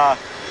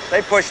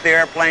they push the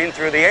airplane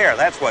through the air.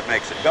 That's what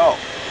makes it go.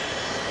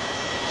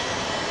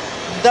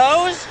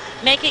 Those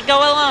make it go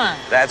along.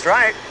 That's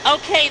right.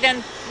 Okay,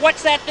 then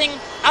what's that thing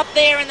up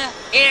there in the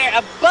air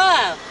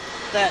above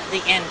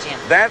the engine?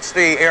 That's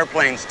the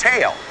airplane's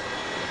tail.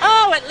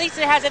 Oh, at least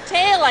it has a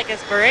tail like a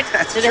bird.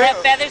 That's Does it have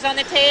feathers on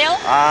the tail?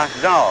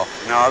 No.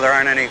 No, there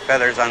aren't any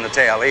feathers on the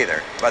tail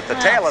either. But the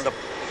tail of the...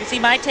 You see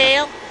my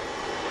tail?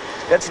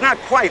 It's not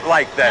quite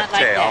like that Not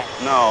like tail. that.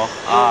 No.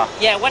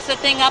 Yeah, what's the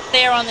thing up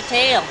there on the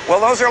tail? Well,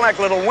 those are like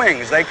little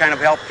wings. They kind of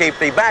help keep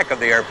the back of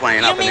the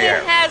airplane up in the You mean air.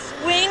 it has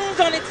wings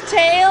on its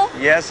tail?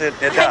 Yes, it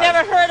does. I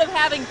never heard of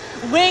having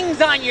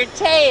wings on your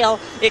tail,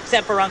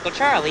 except for Uncle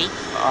Charlie.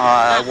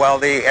 Well,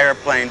 the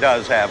airplane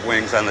does have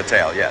wings on the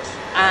tail, yes.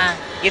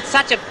 It's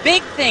such a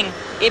big thing.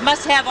 It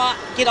must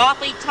get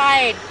awfully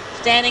tired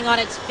standing on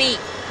its feet.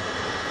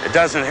 It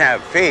doesn't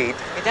have feet.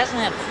 It doesn't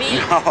have feet?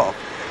 No.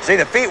 See,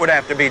 the feet would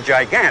have to be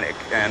gigantic,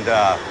 and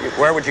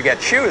where would you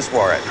get shoes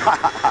for it?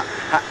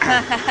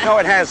 No,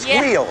 it has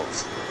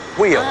wheels.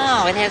 Wheels.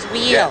 Oh, it has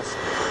wheels. Yes.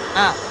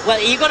 Well,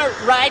 are you going to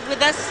ride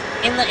with us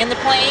in the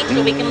plane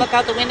so we can look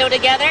out the window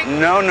together?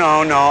 No.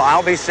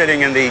 I'll be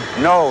sitting in the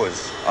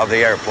nose of the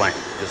airplane,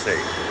 you see.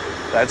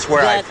 That's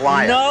where I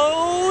fly it.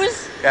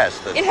 Nose? Yes.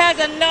 It has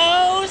a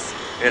nose?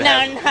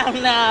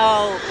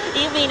 No.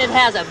 You mean it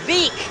has a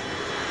beak?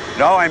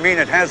 No, I mean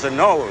it has a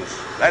nose.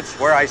 That's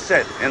where I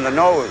sit, in the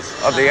nose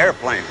of the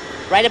airplane.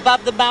 Right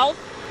above the mouth?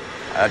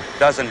 It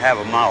doesn't have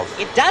a mouth.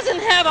 It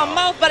doesn't have a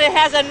mouth, but it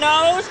has a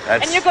nose?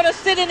 That's- And you're going to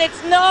sit in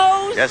its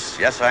nose?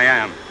 Yes, I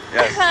am.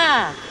 Yes.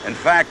 In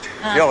fact,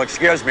 if you'll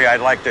excuse me, I'd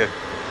like to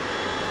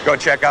go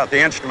check out the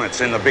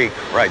instruments in the beak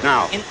right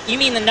now. You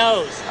mean the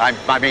nose? I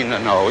mean the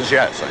nose,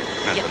 yes. I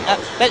meant the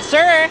nose. But,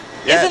 sir,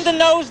 Yes. isn't the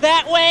nose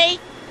that way?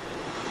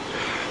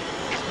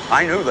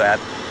 I knew that.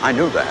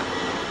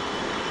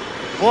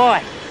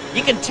 Boy,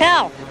 you can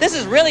tell. This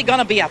is really going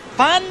to be a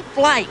fun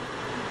flight.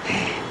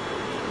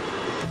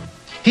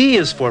 P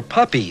is for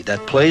puppy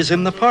that plays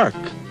in the park.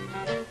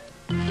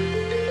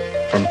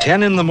 From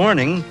 10 in the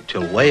morning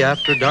till way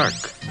after dark.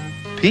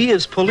 P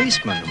is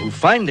policeman who,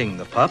 finding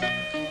the pup,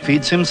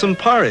 feeds him some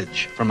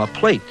porridge from a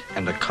plate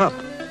and a cup.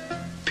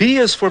 P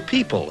is for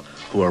people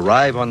who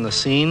arrive on the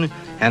scene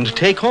and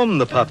take home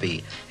the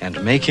puppy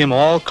and make him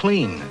all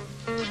clean.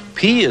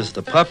 P is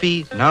the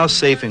puppy now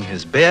safe in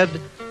his bed,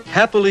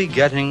 happily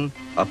getting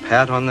a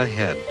pat on the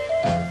head.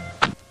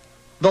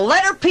 The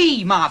letter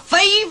P, my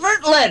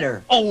favorite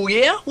letter. Oh,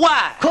 yeah?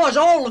 Why? 'Cause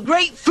all the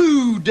great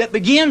food that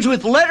begins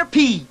with the letter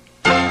P.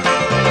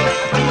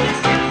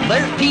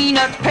 There's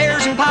peanuts,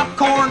 pears, and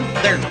popcorn.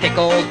 There's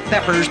pickles,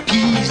 peppers,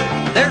 peas.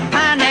 There's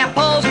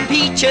pineapples and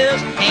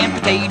peaches and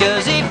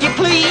potatoes, if you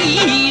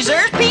please.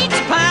 There's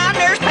pizza pie,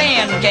 there's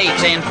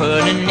pancakes, and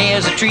pudding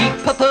is a treat.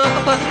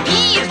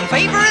 P is my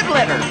favorite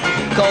letter,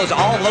 'cause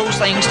all those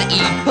things to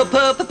eat. Well,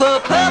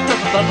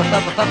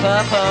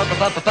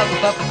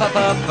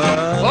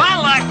 I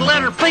like the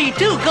letter P,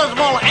 too, because of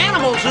all the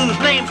animals whose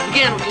names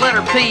begin with the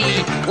letter P.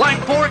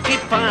 Like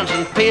porcupines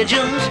and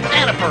pigeons,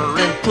 and a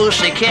purring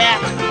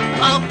pussycat,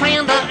 a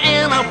panda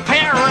and a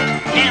parrot,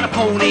 and a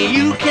pony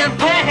you can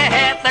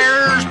pat.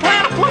 There's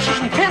platypuses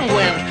and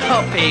penguins,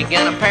 a pig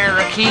and a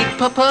parakeet.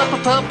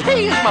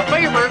 P is my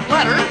favorite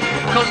letter,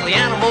 because of the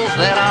animals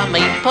that I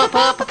meet.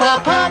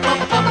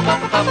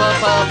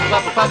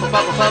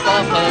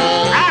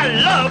 I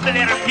love the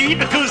letter P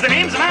because the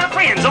names of my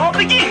friends all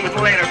begin with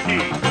the letter P.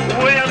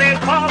 Well, there's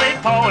Polly,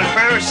 Paul, and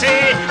Percy.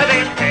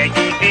 There's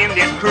Peggy and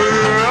there's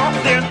Pearl.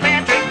 There's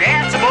Patrick,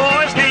 that's a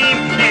boy's name.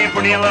 And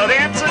Pernilla,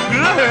 that's a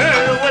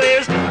girl. Well,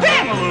 there's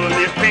Pamela,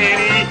 there's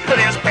Penny.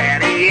 There's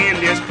Patty and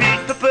there's Pete.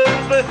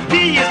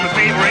 P is my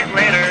favorite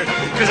letter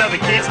because of the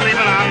kids living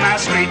on my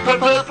street.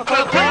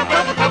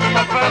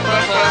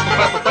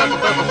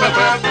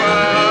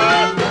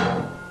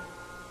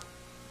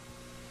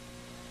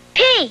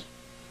 P.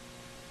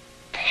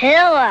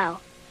 Pillow.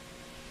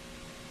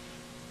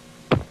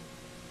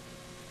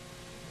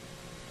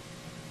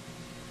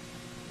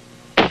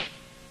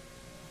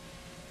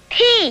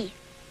 P.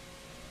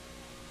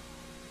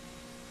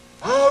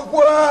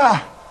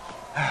 Agua!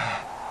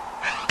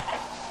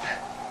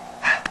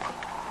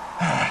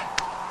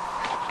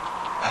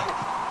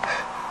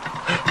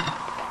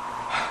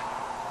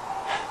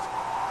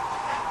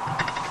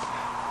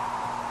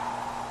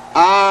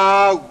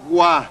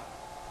 Agua.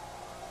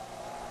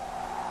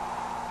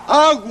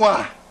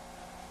 Agua.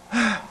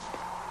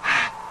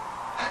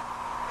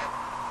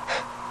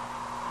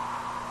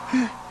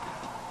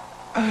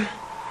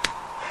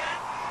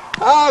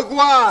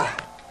 Agua.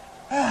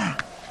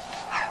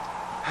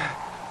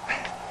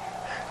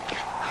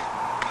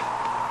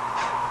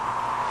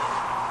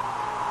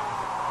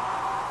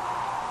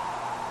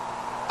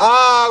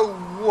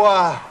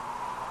 Agua.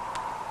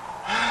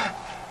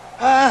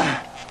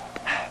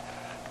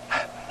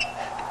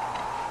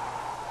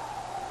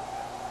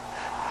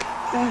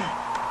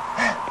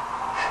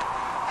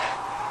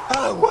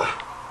 Agua.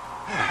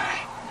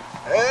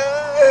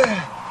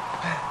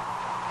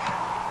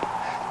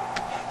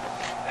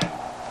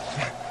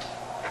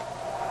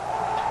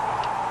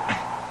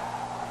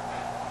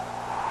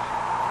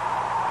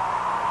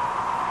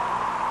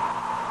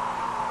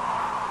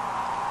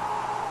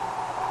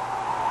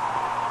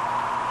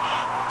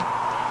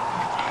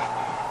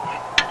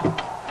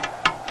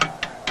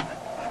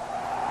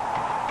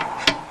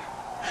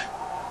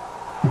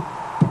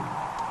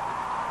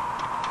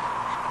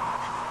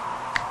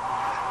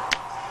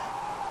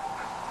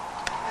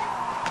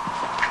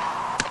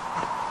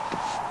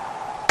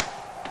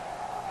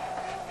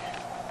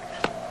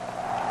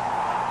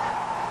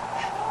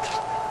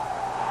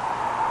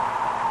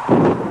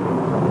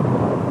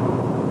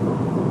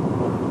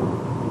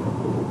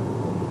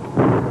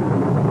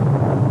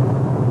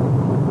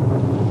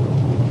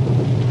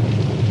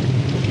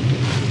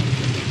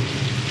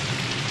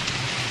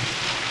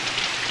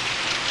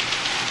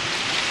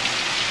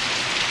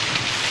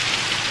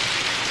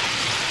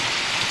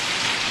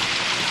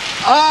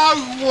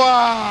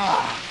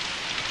 Agua!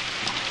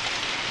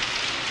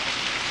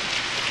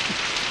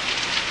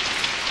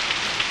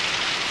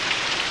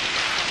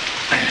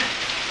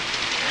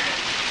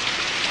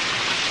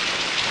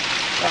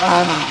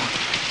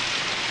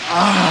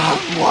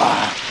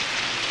 Agua!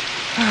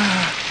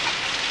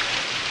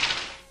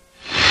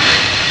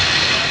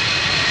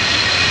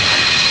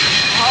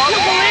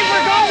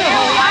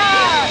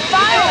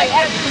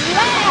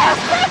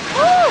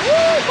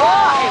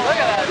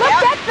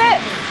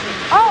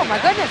 Oh,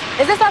 my goodness.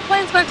 Is this our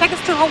plane that's going to take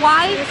us to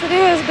Hawaii? Yes, it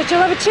is, but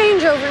you'll have a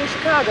changeover in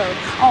Chicago.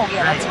 Oh,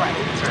 yeah, that's right.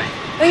 That's right.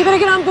 Well, you better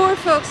get on board,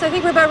 folks. I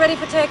think we're about ready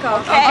for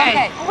takeoff.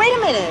 Okay. Oh, wait a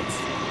minute.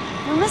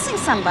 We're missing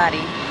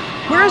somebody.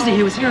 Where is he?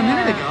 He was here a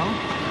minute ago.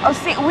 Oh,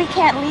 see, we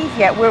can't leave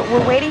yet. We're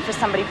waiting for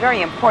somebody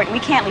very important. We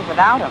can't leave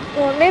without him.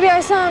 Well, maybe I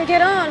saw him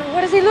get on.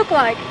 What does he look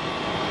like?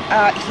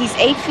 He's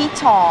 8 feet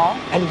tall.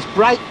 And he's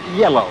bright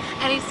yellow.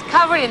 And he's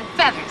covered in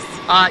feathers.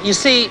 You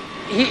see,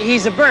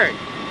 he's a bird.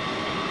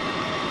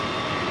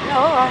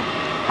 No,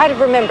 I'd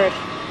have remembered.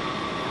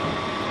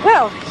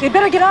 Well, you'd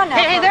better get on now.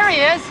 Hey, there he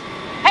is.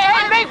 Hey,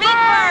 Big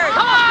Bird!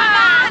 Come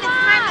on! It's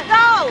time to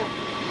go.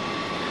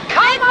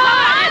 Come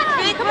on!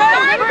 Big Come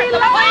Bird, on,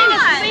 the come plane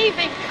is on.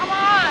 leaving. Come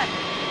on!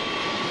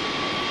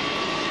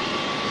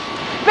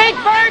 Big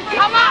Bird,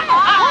 come on!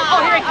 Oh,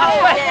 here he comes.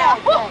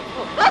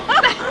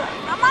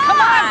 Come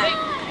on,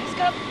 Big Bird.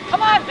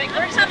 Come on, Big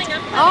Bird. I'm coming.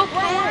 Oh,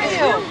 where are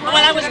you?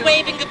 When I was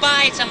waving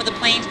goodbye at some of the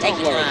planes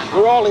taking off.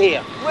 We're all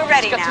here. We're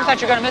ready now. I thought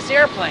you were going to miss the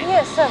airplane.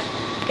 Yes, sir.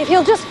 If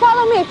you'll just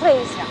follow me,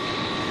 please.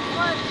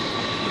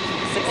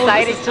 It's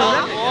exciting.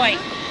 Oh, boy.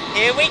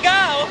 Here we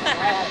go.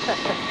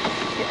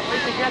 Can't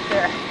wait to get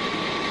there.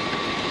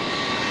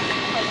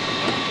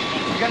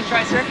 You going to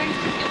try surfing?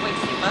 Can't wait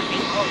to see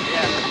Buffy. Oh,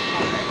 yeah.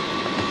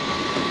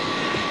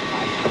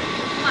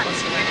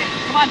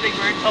 Come on, Big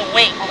Bird. Oh,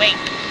 wait.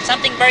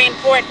 Something very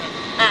important.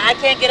 I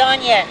can't get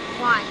on yet.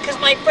 Why? Because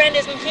my friend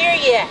isn't here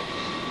yet.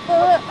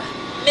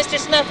 Mr.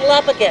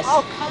 Snuffleupagus.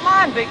 Oh, come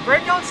on, Big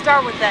Bird. Don't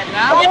start with that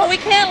now. Yeah, but we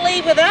can't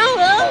leave without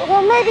him.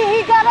 Well, maybe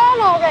he got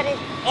on already.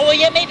 Oh, well,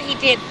 yeah, maybe he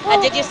did.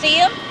 Did you see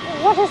him?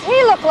 What does he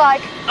look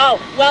like? Oh,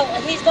 well,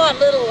 he's not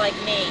little like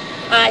me.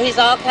 He's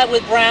all cut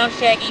with brown,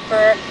 shaggy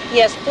fur. He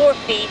has 4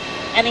 feet,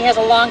 and he has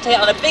a long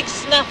tail and a big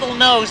snuffle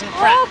nose and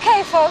front.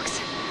 Okay,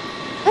 folks.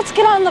 Let's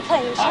get on the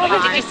plane, shall we?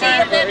 Did you see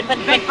him then?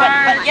 Big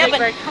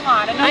Bird, come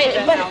on. I know you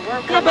didn't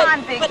know. Come on,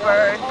 Big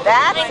Bird.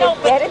 That's it.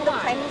 Get in the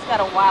plane. He's got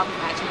a wild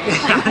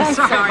imagination. I'm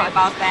sorry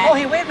about that. Oh,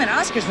 hey, wait a minute.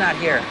 Oscar's not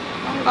here.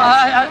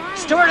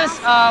 Stewardess,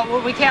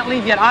 we can't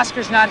leave yet.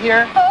 Oscar's not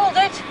here. Hold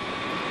it.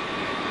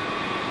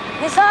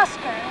 Miss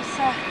Oscar,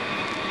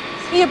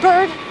 is he a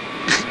bird?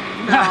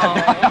 No,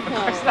 of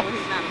course not.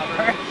 He's not a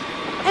bird.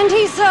 And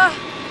he's,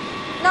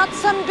 not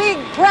some big,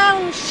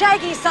 brown,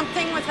 shaggy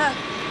something with a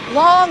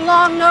long,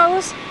 long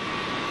nose?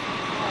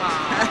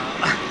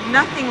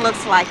 Nothing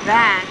looks like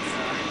that.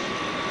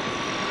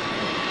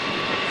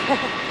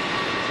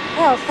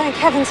 Well, thank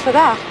heavens for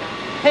that.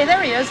 Hey,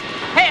 there he is.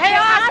 Hey,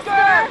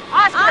 Oscar!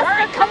 Oscar,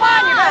 hurry, come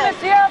on, you're going to miss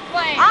the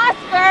airplane.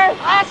 Oscar!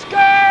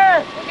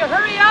 Will you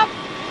hurry up?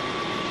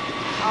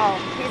 Oh,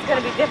 he's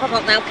going to be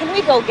difficult now. Can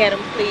we go get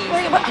him, please?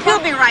 He'll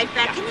be right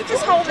back. Can you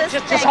just hold this?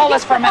 Just hold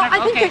this for a minute.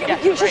 I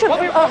think you should...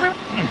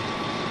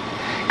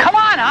 Come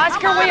on,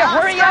 Oscar, will you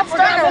hurry up? We're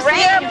going to miss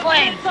the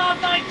airplane. It's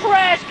on my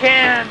trash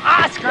can.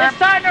 Oscar. It's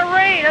starting to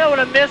rain. I don't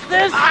want to miss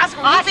this.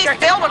 Oscar, be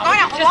still. We're going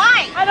to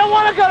Hawaii. I don't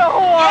want to go to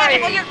Hawaii.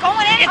 Yeah, well, you're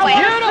going anyway.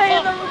 I want to stay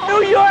in the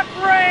New York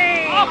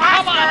rain. Oh,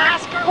 come on,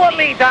 Oscar. Put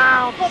me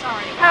down.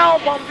 Sorry.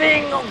 Help, I'm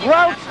being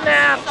gross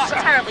snapped.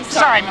 Terribly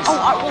sorry. Miss.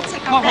 Oh, we'll take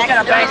our We'll get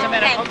our bags in a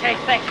minute. Thank Okay,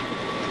 thank you.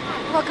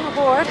 Welcome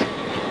aboard.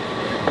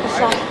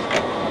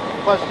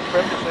 Pleasant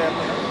trip this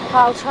afternoon.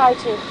 I'll try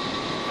to.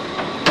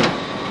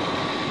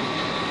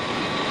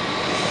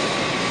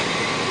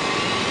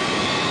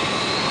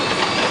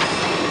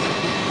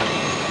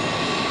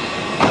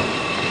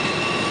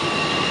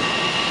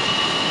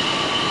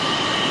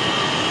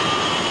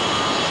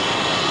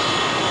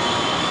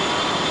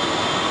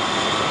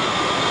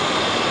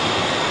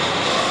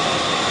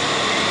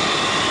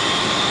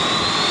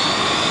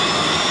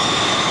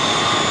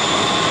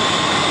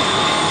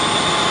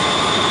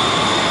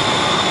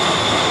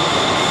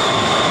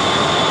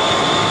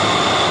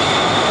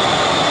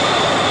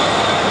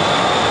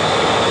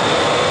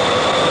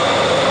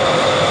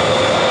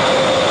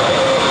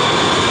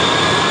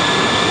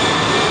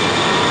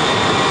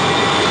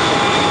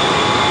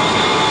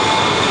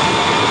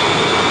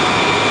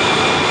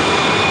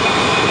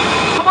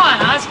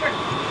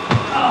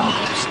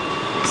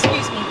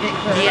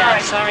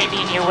 Sorry to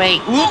be in your way.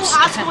 Oops.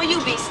 Oh, Oscar, will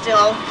you be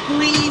still,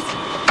 please?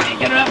 Hey,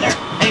 get her up there.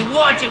 Hey,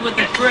 watch it with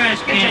the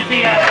trash can.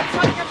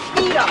 Put your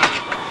feet up.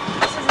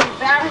 This is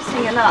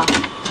embarrassing enough.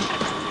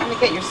 Let me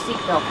get your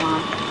seatbelt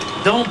on.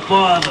 Don't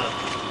bother.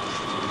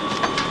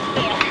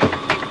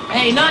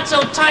 Hey, not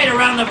so tight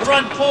around the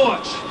front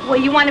porch.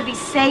 Well, you want to be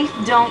safe,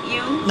 don't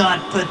you?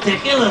 Not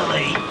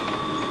particularly.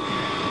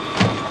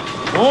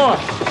 Boy.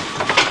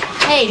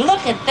 Hey,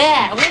 look at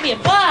that. Olivia,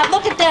 Bob,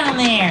 look at down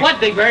there.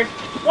 What, Big Bird?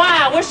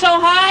 Wow, we're so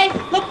high.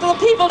 Look, the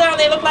people down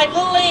there look like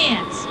little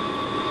ants.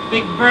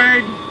 Big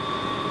Bird,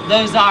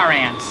 those are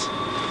ants.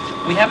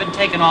 We haven't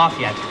taken off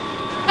yet.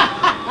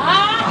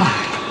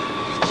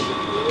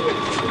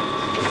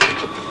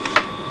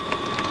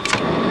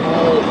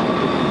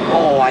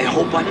 Oh, I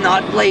hope I'm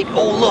not late.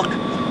 Oh, look.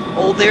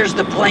 Oh, there's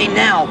the plane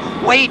now.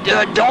 Wait,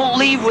 don't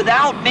leave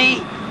without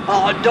me.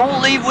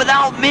 Don't leave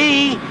without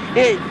me.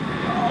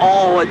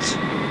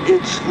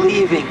 It's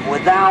leaving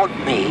without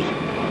me.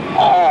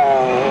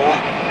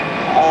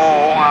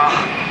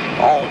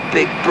 Oh,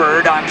 Big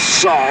Bird, I'm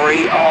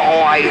sorry.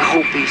 Oh, I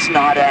hope he's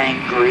not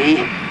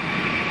angry.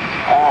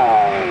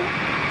 Oh,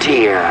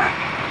 dear.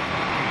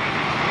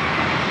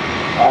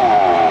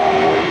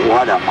 Oh,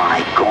 what am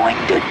I going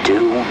to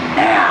do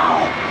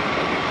now?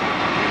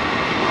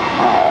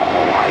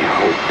 Oh, I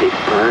hope Big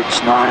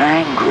Bird's not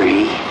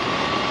angry.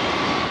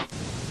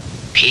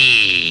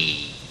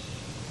 Pee.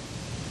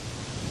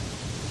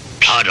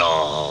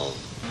 Puddle.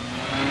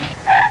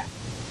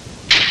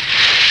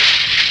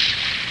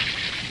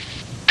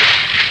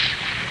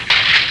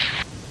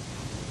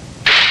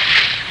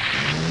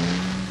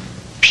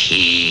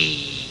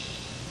 Pee.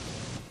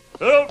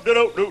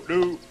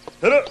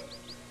 Hello.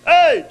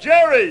 Hey,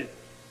 Jerry!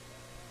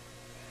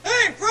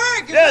 Hey,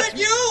 Frank, is Yes, that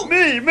you?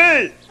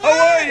 Me. How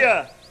are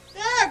ya?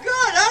 Yeah,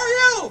 good. How are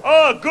you?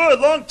 Oh, good.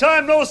 Long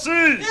time no see.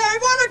 Yeah,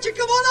 why don't you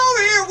come on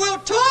over here? We'll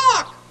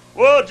talk.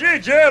 Well, gee,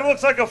 Jerry, it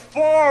looks like a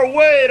far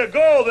way to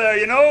go there,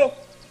 you know?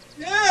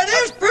 Yeah, it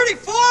is pretty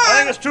far. I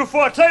think it's too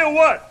far. Tell you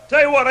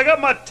what, I got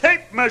my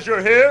tape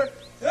measure here.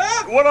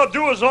 Yeah? What I'll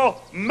do is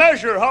I'll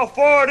measure how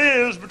far it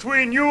is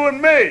between you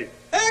and me.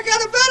 Hey, I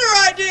got a better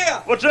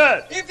idea. What's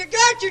that? If you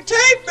got your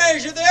tape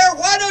measure there,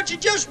 why don't you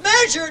just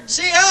measure it and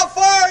see how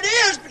far it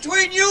is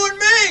between you and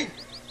me?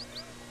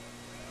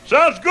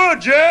 Sounds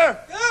good, Jer.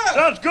 Yeah.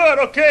 Sounds good.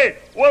 Okay,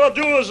 what I'll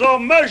do is I'll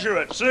measure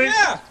it, see?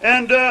 Yeah.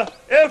 And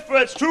if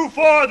it's too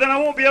far, then I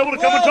won't be able to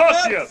come and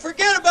talk to you.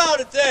 Forget about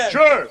it then.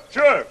 Sure.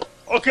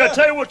 Okay, I'll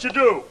tell you what you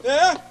do.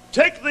 Yeah?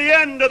 Take the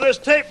end of this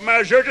tape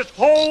measure, just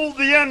hold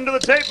the end of the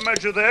tape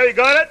measure there. You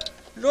got it?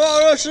 No,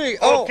 let's see.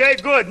 Oh. Okay,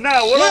 good.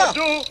 Now, what Yeah. I'll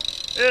do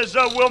is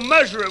we'll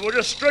measure it. We'll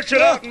just stretch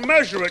it out and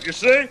measure it, you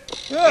see?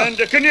 Yeah. And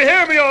can you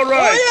hear me all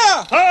right? Oh,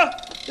 yeah. Huh?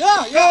 Yeah,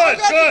 I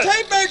got Good. the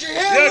tape measure here.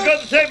 Yeah, I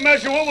got the tape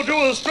measure. What we'll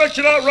do is stretch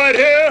it out right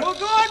here. We're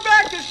going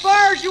back as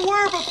far as you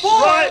were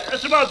before. Right,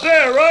 that's about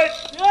there, right?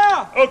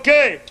 Yeah.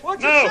 Okay.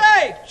 What'd now, you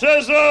say?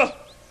 Says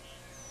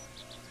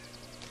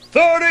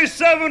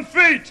 37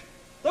 feet.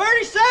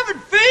 37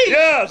 feet?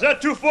 Yeah, is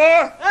that too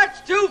far?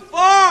 That's too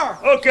far.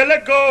 Okay,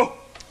 let go.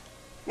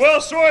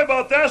 Well, sorry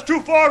about that. It's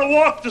too far to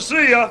walk to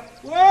see ya.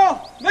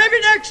 Well, maybe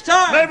next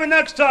time. Maybe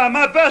next time.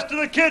 My best to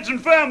the kids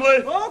and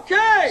family.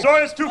 Okay.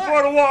 Sorry it's too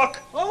far to walk.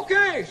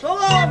 Okay, so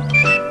long.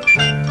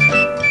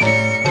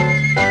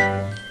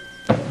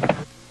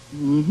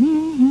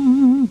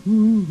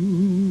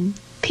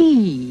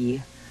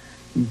 Pea.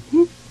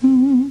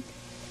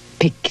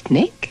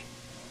 Picnic.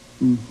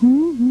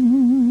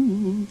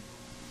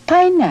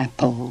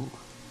 Pineapple.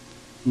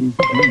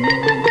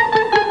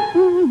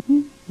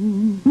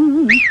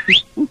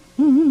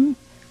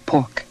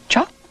 Pork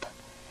chop.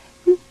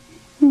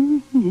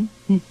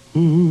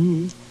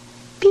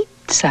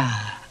 Pizza.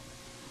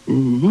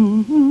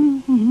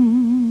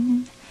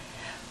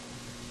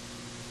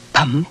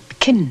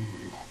 Pumpkin.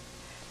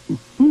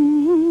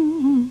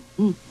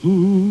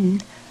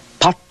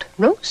 Pot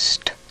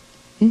roast.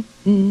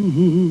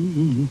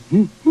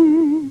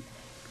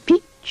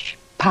 Peach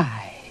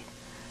pie.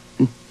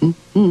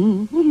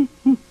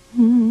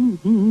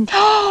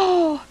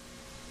 Oh,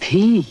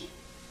 P.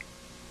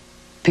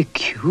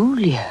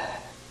 Peculiar.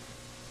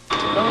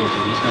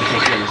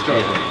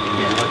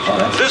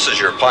 This is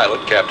your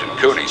pilot, Captain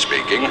Cooney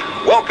speaking.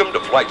 Welcome to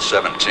Flight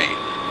 17.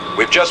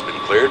 We've just been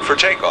cleared for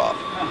takeoff.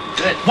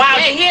 Good. Wow,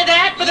 you hear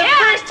that? For the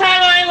first time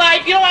in my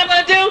life, you know what I'm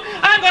going to do?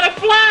 I'm going to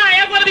fly.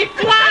 I'm going to be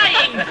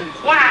flying.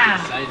 Wow.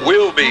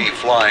 We'll be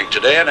flying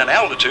today at an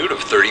altitude of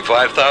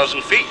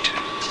 35,000 feet.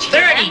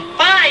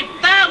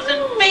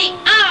 35,000 feet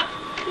up.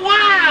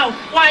 Wow.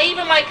 Why,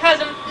 even my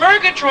cousin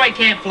Murgatroyd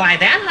can't fly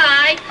that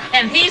high,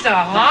 and he's a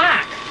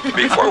hawk.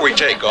 Before we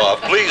take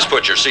off, please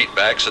put your seat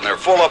backs in their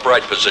full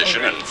upright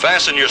position and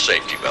fasten your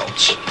safety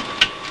belts.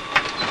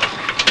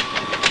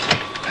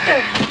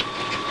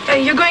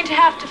 You're going to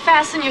have to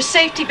fasten your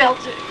safety belt,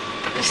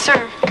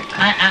 sir.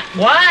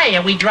 Why?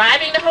 Are we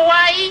driving to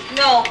Hawaii?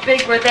 No,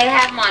 Big Bird, they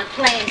have them on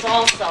planes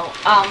also.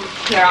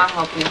 Here, I'll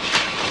help you.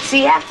 So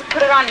you have to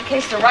put it on in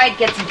case the ride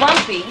gets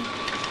bumpy.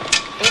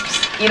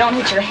 Oops, you don't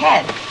hit your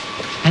head.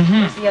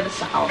 Here's the other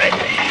side. Oh.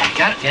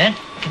 Got it. Good.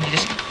 Can you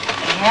just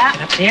Yeah.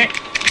 get up here?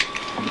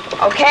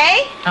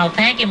 Okay? Oh,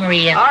 thank you,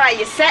 Maria. All right,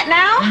 you set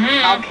now?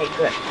 Okay,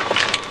 good.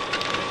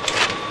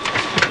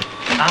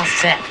 All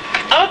set.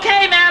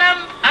 Okay,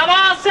 madam. I'm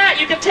all set.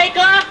 You can take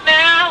off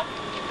now.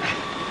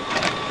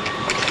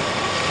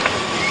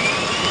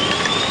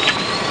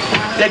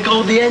 There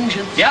go the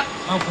engines. Yep.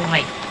 Oh,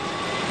 boy.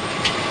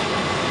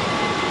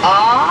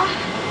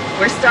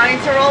 We're starting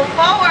to roll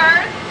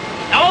forward.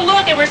 Oh,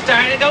 look, and we're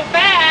starting to go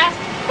fast.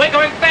 We're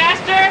going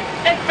faster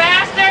And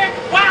faster.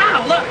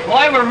 Wow, look.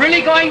 Boy, we're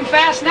really going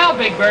fast now,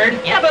 Big Bird.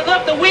 Yeah, but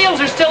look, the wheels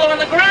are still on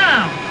the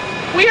ground.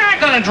 We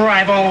aren't going to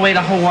drive all the way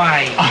to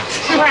Hawaii.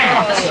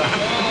 Crap.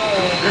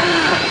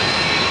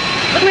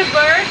 Look, Miss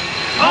Bird.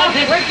 Oh,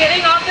 We're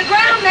getting off the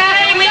ground now.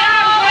 Hey, we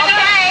are.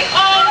 Okay.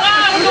 Oh,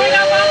 wow, we're going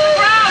up off the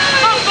ground.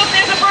 Oh, look,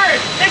 there's a bird.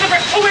 There's a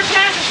bird. Oh, we're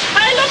passing.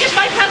 Hey, look, it's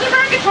my cousin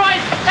Murgatroyd.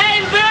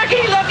 Hey,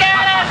 Murgy, look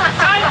at us.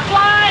 I'm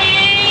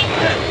flying.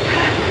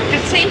 You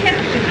see him?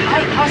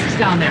 Houses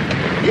down there.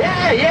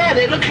 Yeah,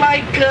 they look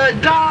like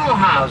doll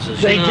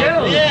houses. They you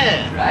know? do.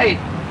 Yeah. Right.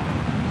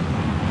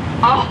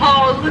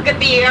 Oh, look at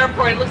the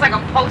airport. It looks like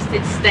a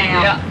postage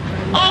stamp. Yeah.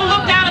 Oh,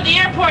 look down at the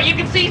airport. You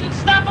can see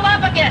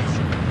Snuffleupagus.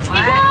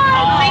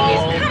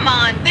 Please, come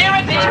on. They're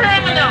at the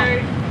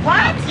terminal.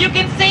 What? You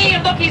can see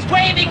him. Look, he's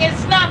waving his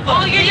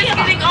snuffle. Oh, you're just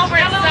getting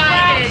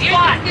overexcited. You're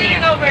just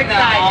getting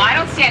overexcited. No, I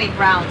don't see any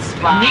brown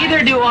spots.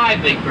 Neither do I,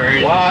 Big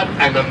Bird. What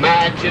an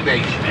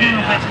imagination.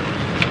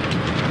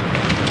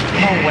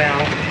 Oh, well,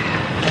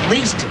 at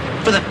least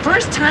for the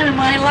first time in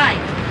my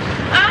life,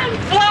 I'm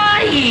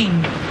flying.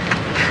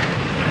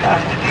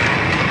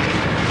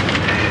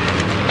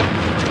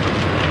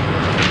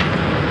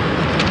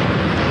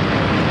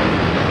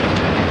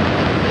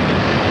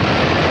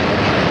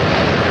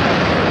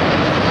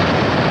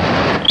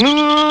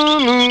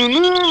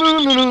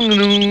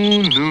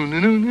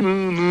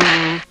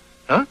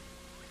 Huh?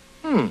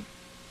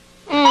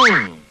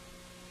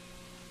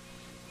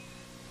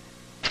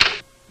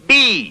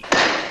 B.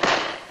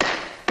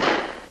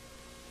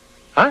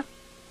 Huh?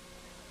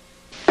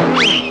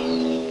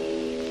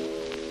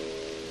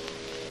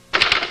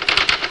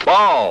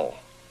 Ball.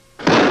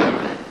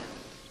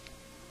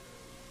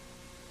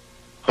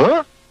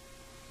 Huh?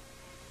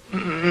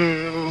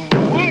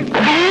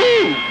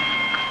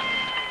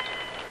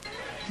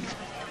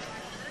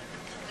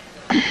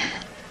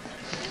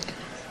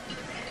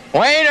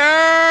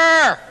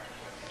 Waiter!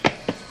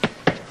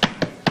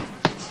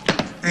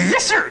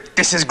 Yes, sir.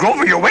 This is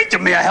Grover, your waiter.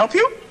 May I help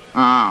you?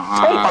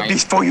 But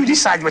before you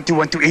decide what you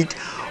want to eat,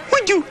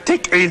 would you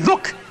take a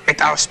look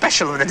at our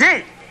special of the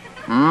day?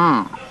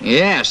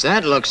 Yes,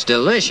 that looks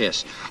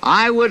delicious.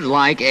 I would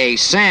like a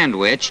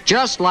sandwich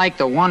just like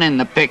the one in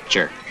the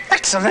picture.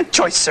 Excellent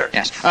choice, sir.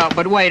 Yes.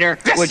 But waiter,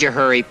 Yes. would you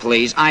hurry,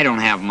 please? I don't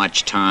have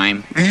much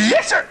time.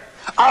 Yes, sir.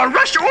 I'll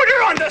rush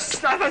order on the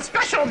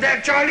special there,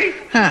 Charlie.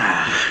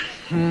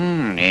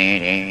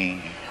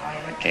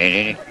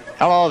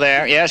 Hello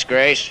there. Yes,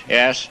 Grace.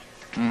 Yes.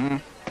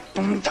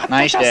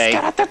 Nice day.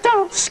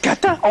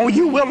 Scatter. Oh,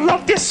 you will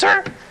love this,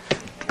 sir.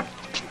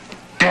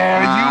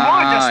 There you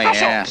are, the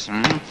special. Yes.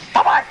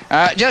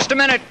 Bye-bye. Just a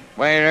minute,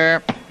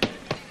 waiter.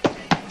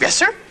 Yes,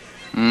 sir.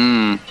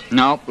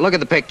 Nope. Look at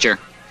the picture.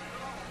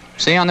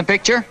 See on the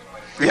picture?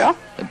 Yeah?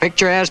 The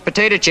picture has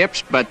potato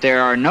chips, but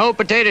there are no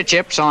potato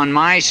chips on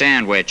my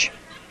sandwich.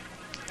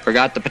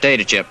 Forgot the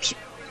potato chips.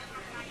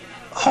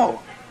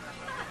 Oh,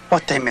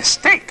 what a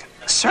mistake.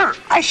 Sir,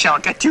 I shall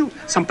get you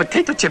some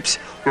potato chips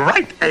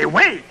right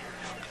away.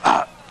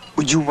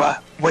 Would you,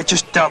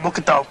 just look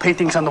at the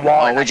paintings on the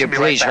wall? Oh, would you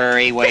please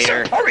hurry,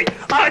 waiter? Yes, sir, hurry.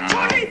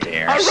 Charlie.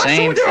 Dear, rush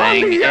same over there on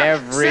thing the,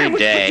 every sandwich, but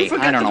day. you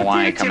forgot I don't the know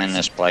why I potato come in chips.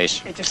 this place.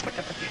 Hey, just put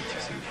the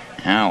potatoes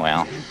in. Oh,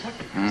 well.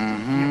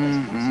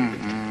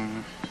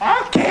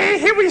 Okay,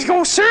 here we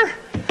go, sir.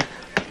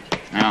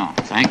 Oh,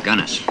 thank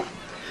goodness.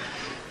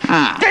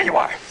 There you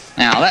are.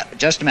 Now,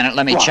 just a minute.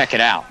 Let me What? check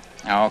it out.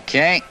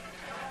 Okay.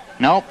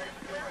 Nope.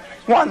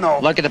 What, no?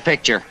 Look at the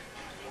picture.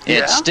 Yeah?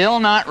 It's still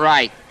not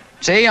right.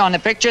 See, on the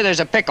picture, there's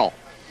a pickle.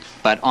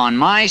 But on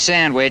my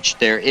sandwich,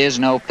 there is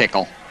no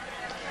pickle.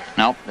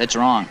 Nope, it's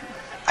wrong.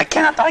 I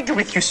cannot argue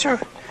with you, sir.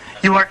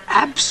 You are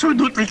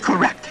absolutely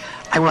correct.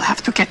 I will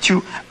have to get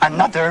you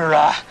another,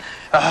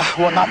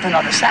 well, not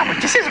another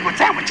sandwich. This is a good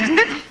sandwich, isn't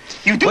it?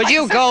 Would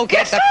you go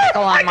get the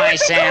pickle on my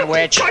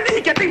sandwich? Charlie,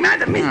 you're getting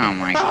mad at me. Oh,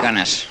 my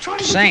goodness.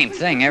 Same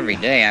thing every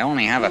day. I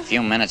only have a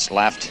few minutes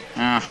left.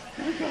 Oh.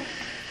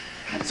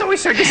 Sorry,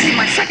 sir, this is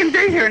my second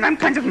day here, and I'm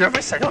kind of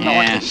nervous. I don't know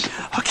Yes.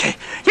 what to... Okay.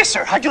 Yes,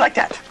 sir. How'd you like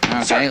that?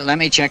 Okay, Sir. let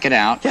me check it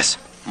out. Yes.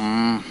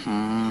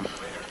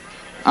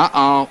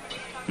 Uh-oh.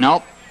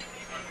 Nope.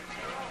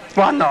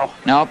 Well, no.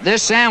 Nope,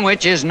 this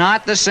sandwich is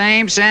not the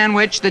same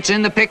sandwich that's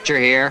in the picture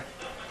here.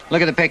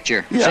 Look at the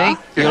picture. Yeah,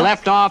 See? You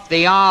left off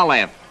the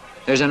olive.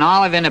 There's an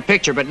olive in the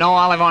picture, but no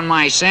olive on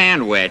my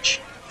sandwich.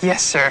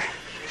 Yes, sir.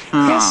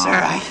 Oh. Yes,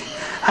 sir.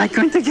 I'm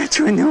going to get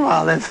you a new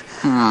olive.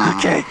 Oh.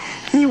 Okay.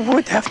 You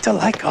would have to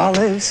like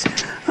olives.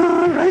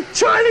 All right,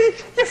 Charlie,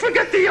 you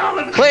forgot the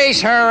olive.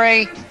 Please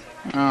hurry.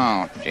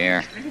 Oh,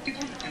 dear.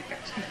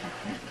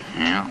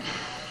 Yeah.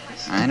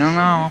 I don't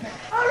know.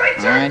 All right,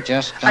 sir. I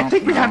just don't I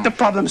think we know. have the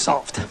problem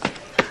solved.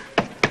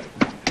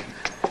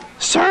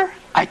 Sir,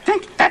 I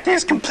think that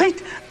is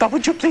complete, but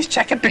would you please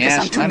check it because I'm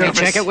Yes, too let nervous.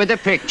 me check it with the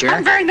picture.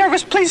 I'm very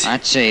nervous, please.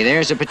 Let's see.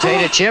 There's the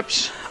potato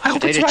chips. I hope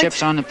it's Potato right.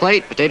 chips on the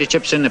plate. Potato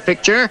chips in the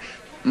picture.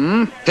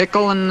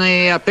 Pickle in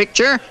the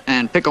picture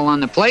and pickle on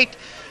the plate.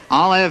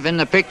 Olive in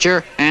the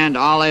picture and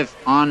olive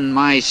on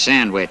my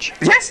sandwich.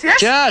 Yes, yes.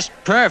 Just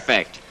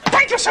perfect.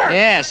 Thank you, sir.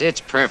 Yes,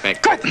 it's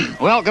perfect. Good.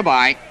 Well,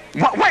 goodbye.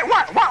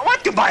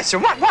 What, goodbye, sir?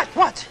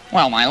 What?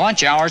 Well, my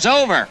lunch hour's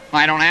over.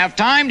 I don't have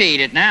time to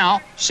eat it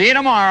now. See you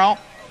tomorrow.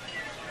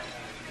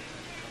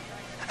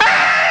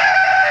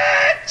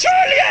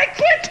 Charlie, I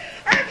quit!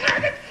 I've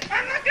had it!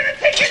 I'm not gonna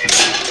take it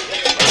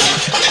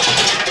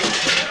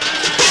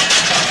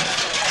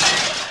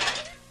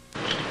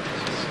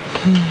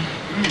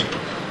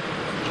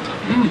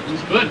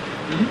It's good.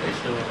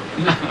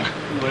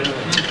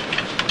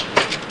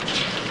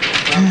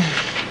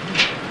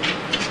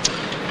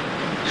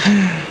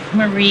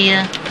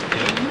 Maria,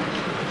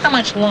 how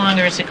much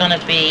longer is it going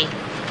to be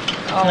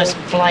on this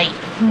flight?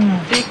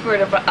 Big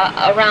Bird,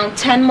 around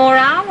 10 more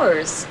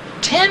hours.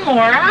 10 more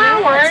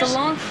hours? Yeah, it's a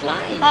long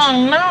flight.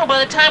 Oh, no. By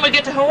the time we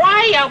get to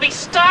Hawaii, I'll be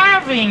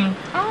starving.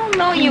 Oh,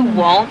 no, you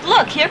won't.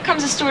 Look, here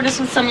comes the stewardess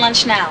with some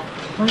lunch now.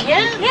 Oh,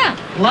 yeah? Yeah.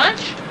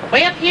 Lunch?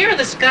 Way up here in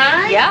the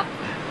sky? Yep.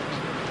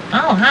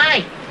 Oh,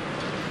 hi.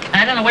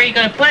 I don't know where you're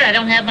going to put it. I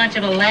don't have much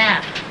of a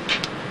lap.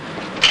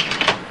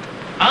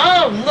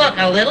 Oh, look,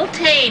 a little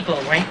table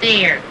right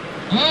there.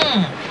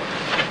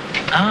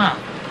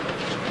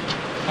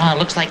 Oh, it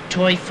looks like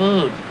toy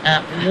food.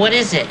 What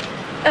is it?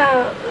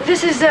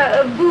 This is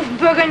bouffe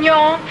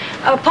bourguignon,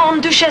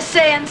 pomme duchesse,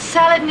 and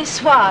salad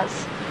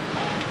niçoise.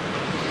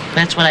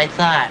 That's what I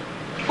thought.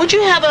 Would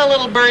you have a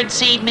little bird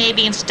seed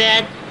maybe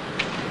instead?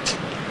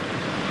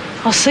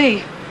 I'll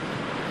see.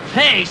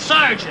 Hey,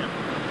 Sergeant.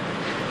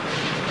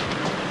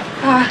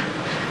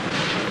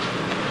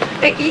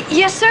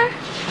 Yes, sir?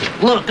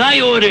 Look,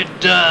 I ordered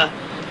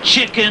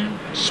chicken,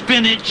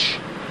 spinach,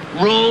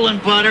 roll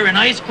and butter, and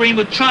ice cream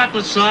with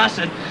chocolate sauce,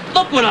 and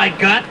look what I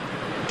got.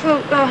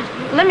 Well,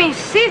 let me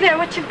see there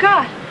what you've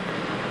got.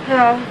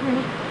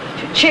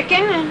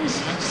 Chicken and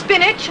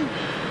spinach and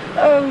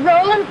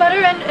roll and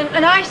butter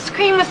and ice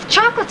cream with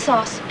chocolate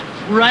sauce.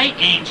 Right,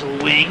 Angel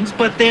Wings,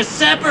 but they're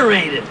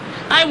separated.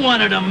 I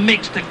wanted them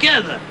mixed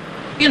together.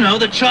 You know,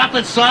 the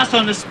chocolate sauce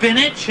on the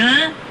spinach,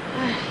 huh?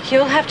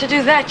 You'll have to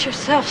do that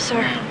yourself,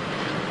 sir.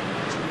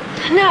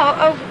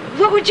 Now,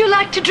 what would you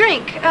like to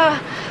drink?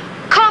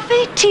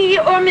 Coffee, tea,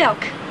 or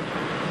milk?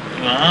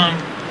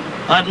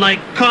 I'd like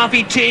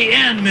coffee, tea,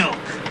 and milk.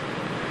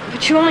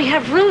 But you only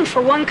have room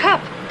for one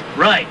cup.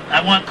 Right.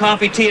 I want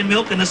coffee, tea, and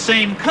milk in the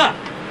same cup.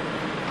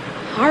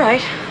 All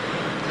right.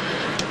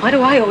 Why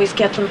do I always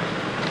get them?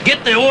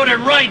 Get the order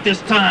right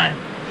this time.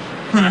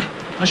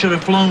 I should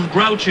have flown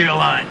Grouch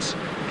Airlines.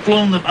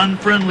 Flown the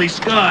unfriendly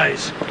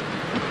skies.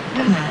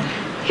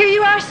 Here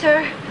you are,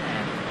 sir.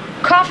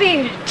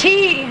 Coffee,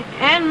 tea,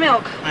 and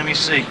milk. Let me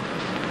see.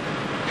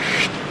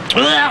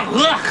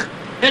 Ugh!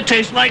 It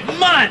tastes like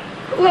mud.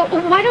 Well,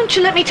 why don't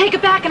you let me take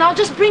it back and I'll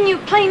just bring you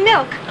plain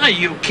milk? Are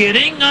you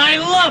kidding? I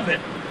love it.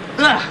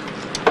 Ugh!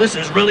 This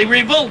is really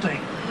revolting.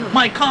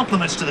 My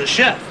compliments to the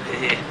chef.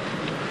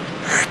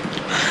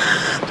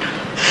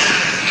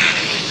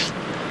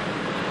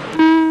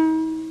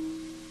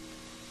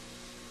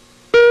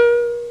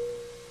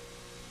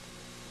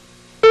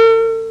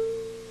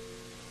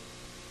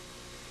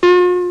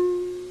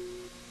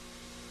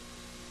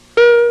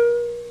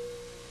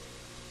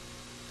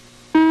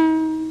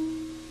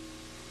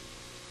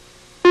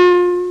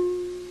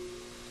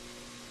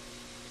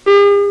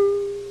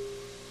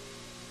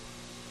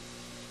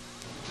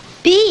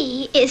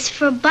 B is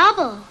for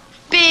bubble.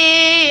 B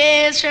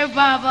is for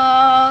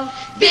bubble.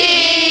 B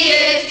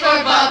is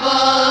for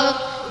bubble.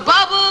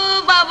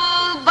 Bubble,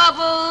 bubble,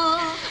 bubble.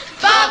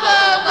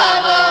 Bubble,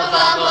 bubble,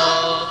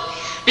 bubble.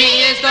 B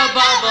is the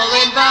bubble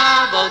in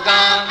bubble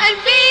gum. And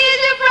B is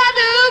your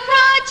brother who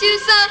brought you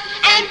some.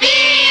 And B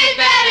is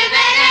better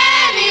than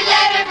any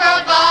letter for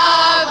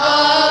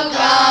bubble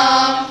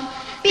gum.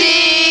 B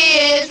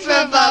is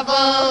for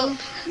bubble.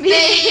 B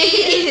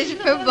is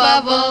for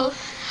bubble.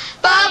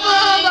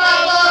 Bubble,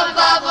 bubble,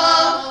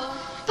 bubble.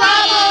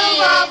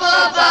 Bubble,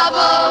 bubble,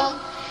 bubble.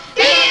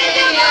 B is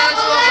your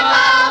bubble and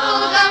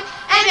bubble gum.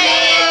 And B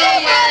is your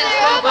brother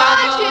who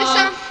brought you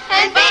some.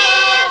 And B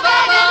is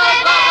better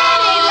than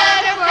any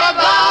letter for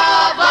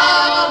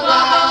bubble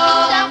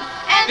gum.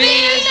 And B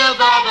is the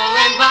bubble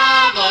and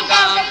bubble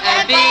gum.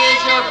 And B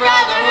is your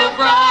brother who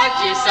brought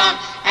you some.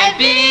 And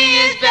B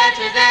is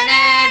better than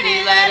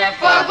any letter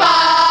for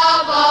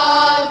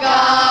bubble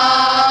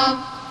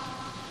gum.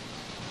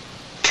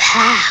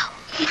 Pow.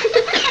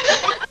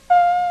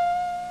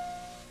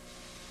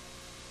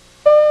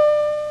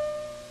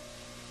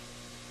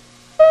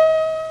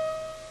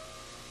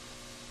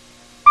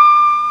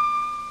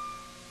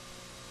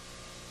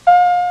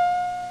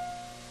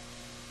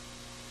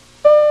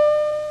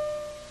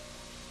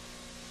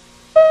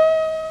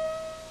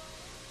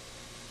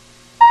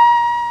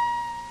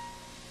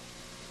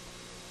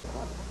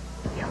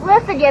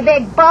 Listen, you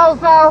big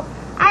bozo.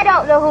 I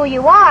don't know who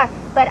you are,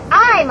 but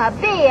I'm a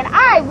bee, and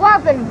I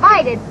was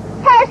invited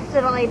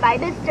personally by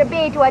Mr.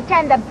 B to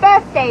attend the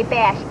birthday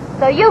bash.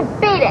 So you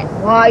beat it.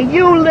 Why,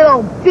 you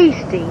little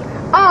beastie.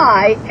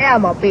 I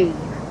am a bee.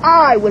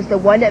 I was the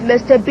one that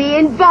Mr. B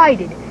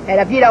invited. And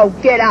if you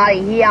don't get out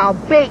of here, I'll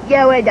beat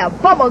you into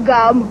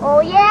bubblegum. Oh,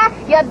 yeah?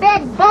 You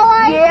big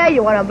boy? Yeah,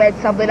 you want to make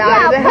something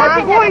out of it, huh?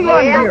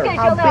 Yeah,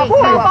 I'll beat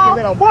you up, you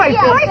little boy.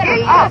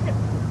 beastie.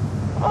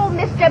 Oh,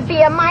 Mr.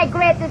 B, am I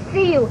glad to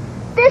see you.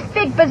 This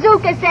big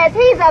bazooka says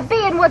he's a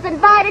bee and was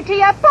invited to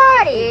your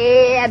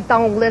party. Yeah,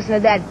 don't listen to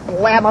that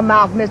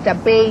blabbermouth, Mr.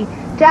 B.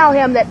 Tell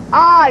him that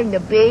I'm the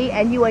bee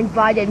and you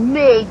invited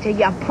me to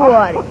your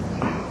party.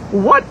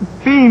 What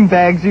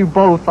beanbags you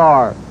both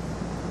are.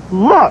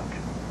 Look,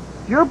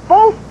 you're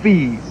both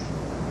bees.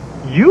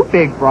 You,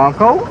 Big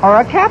Bronco,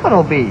 are a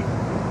capital B.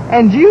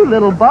 And you,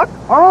 Little Buck,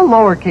 are a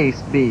lowercase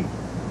b.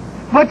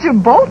 But you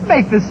both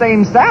make the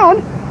same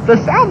sound.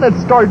 The sound that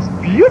starts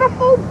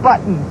beautiful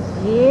buttons.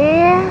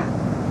 Yeah?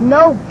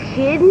 No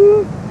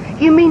kidding?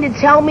 You mean to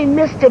tell me,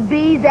 Mr.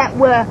 B, that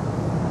we're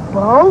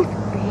both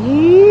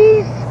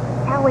bees?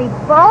 And we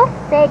both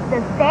make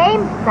the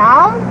same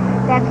sound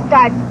that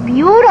starts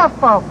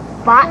beautiful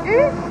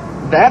buttons?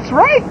 That's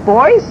right,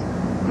 boys.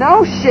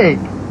 Now shake.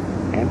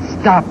 And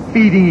stop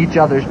feeding each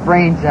other's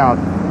brains out.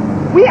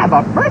 We have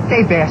a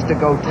birthday bash to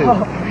go to.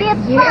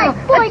 That's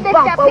right, boy, let's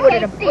bump over to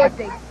the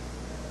birthday.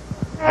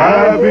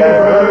 Happy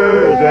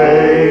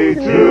birthday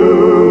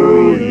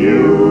to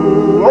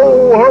you.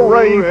 Oh,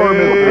 hooray for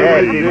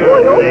Mr. B.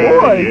 Boy,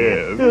 oh boy.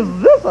 Yes.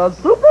 Is this a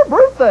super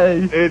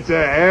birthday? It's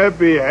a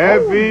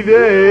happy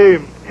day.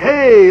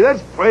 Hey,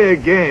 let's play a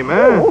game,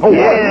 huh? Oh,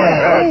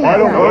 yeah. Why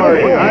don't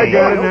worry. I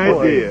got an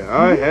idea.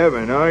 I have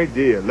an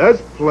idea.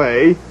 Let's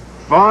play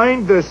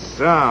Find the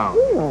Sound.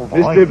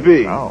 Mr.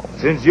 B,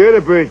 since you're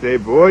the birthday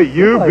boy,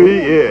 you be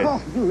it.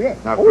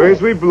 Now,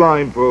 first we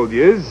blindfold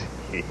yous.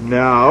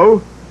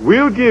 Now,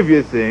 we'll give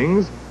you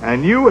things,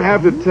 and you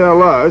have to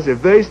tell us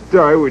if they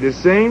start with the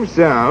same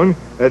sound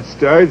that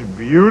starts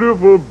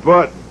beautiful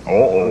buttons.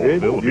 Okay?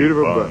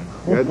 Beautiful buttons.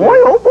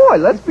 Oh boy,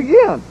 let's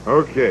begin.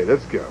 Okay,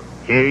 let's go.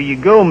 Here you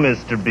go,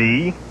 Mr.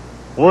 B.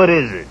 What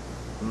is it?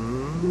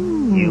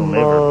 You'll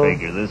never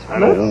figure this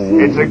one out.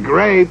 It's a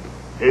grape.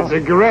 It's a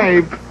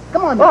grape.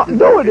 Come on, Mr.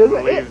 No, it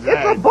isn't. It's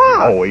a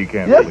box. Oh, you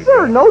can't Yes, believe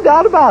sir. No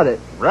doubt about it.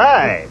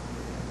 Right.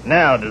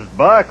 Now, does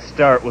box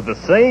start with the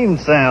same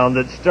sound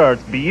that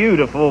starts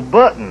beautiful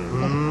buttons?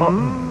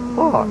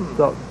 Box,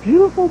 the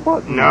beautiful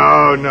button.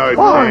 No,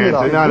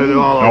 chance. Not at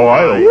all. No,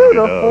 I don't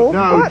Beautiful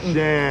No button.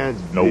 chance.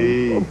 No.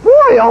 B.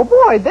 Boy, oh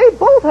boy, they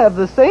both have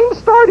the same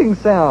starting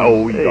sound.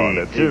 Oh, you got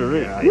it. Sure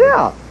is.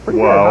 Yeah. Pretty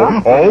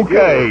Well,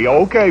 good, huh?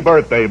 okay,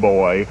 birthday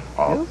boy.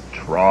 I'll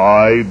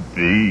try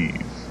these.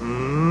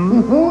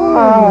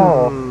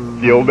 Oh.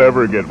 You'll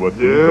never get what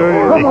these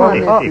are. Come on,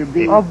 Mr.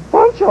 B. A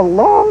bunch of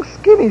long,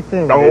 skinny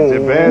things. It's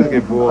a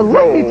basketball.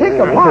 Let me take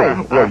a bite.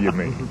 What do you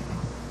mean?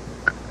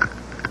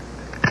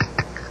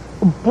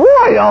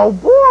 Boy, oh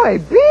boy,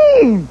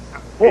 beans!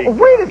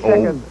 Wait a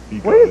second.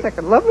 Wait a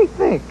second. Let me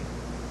think.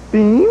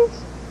 Beans,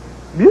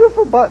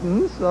 beautiful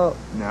buttons. No,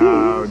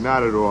 beans,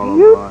 not at all.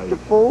 Alike.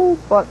 beautiful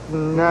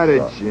buttons. Not a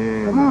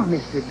chance. Come on,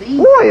 Mr. B.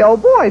 Boy, oh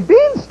boy,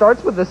 beans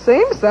starts with the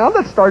same sound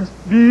that starts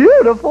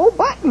beautiful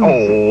buttons.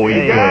 Oh,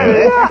 you got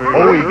it. Yeah.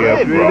 Oh, you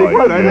got it. Really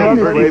good. I never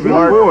played Pretty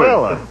smart before.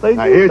 fella.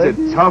 Now, here's a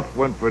tough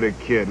one for the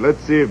kid. Let's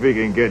see if he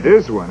can get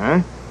this one, huh?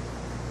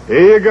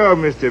 Here you go,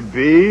 Mr.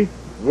 B.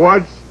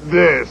 What's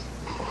this?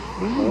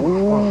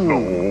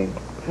 Well,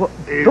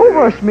 don't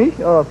rush me.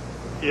 You'll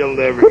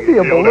never Could be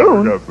a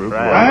balloon. Yeah,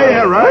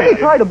 right. Let me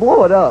try to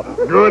blow it up.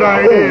 Good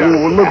idea.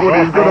 Oh, look what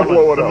he's gonna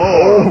blow it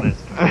up.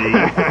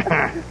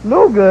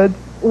 No good.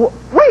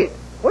 Wait,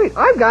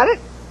 I've got it.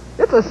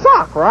 It's a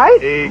sock, right?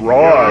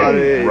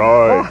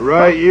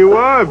 Right, you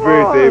are,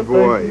 birthday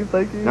boy.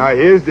 Thank you. Now,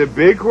 here's the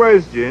big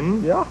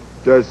question. Yeah.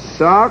 Does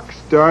sock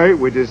start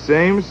with the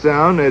same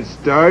sound that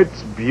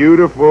starts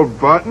beautiful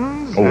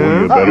buttons? Oh,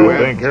 you better You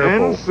have think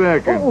careful. 10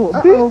 seconds.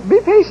 Oh, be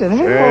patient.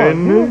 Hang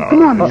on. 10,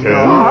 Come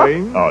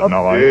on,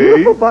 9,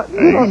 beautiful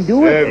buttons. 8,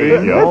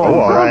 7, Yeah,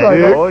 all right. I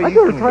Oh, you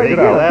gotta can try figure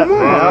to it out.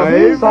 Come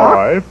on.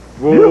 5,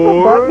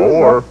 Beautiful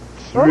 4, buttons.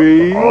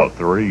 3,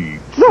 3.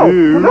 No,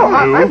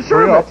 I'm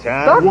sure that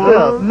sock One.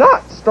 does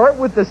not start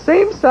with the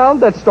same sound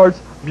that starts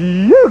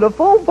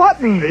beautiful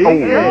buttons. Oh, just in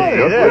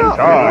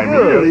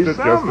time. Just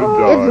in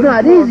time. It's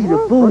not easy to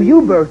fool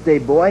you, birthday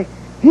boy.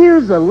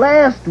 Here's the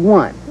last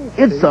one.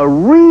 It's a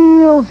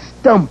real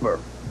stumper.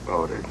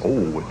 Oh, it's a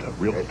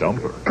real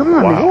stumper. Come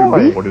on, Wow.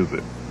 Mr. B. What is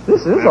it?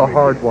 This is a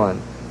hard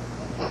one.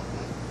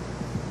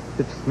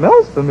 It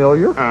smells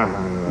familiar.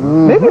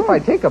 Maybe if I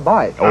take a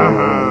bite.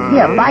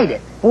 Yeah, bite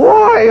it.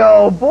 Boy,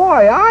 oh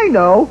boy, I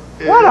know.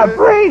 What a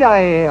brain I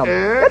am.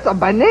 It's a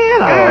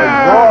banana.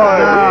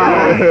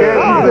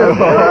 The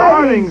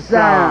starting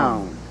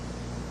sound.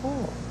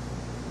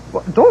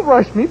 Well, don't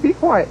rush me. Be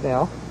quiet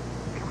now.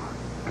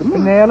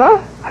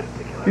 Banana.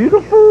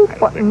 Beautiful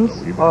buttons.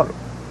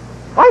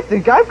 I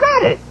think I've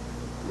got it.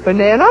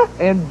 Banana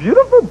and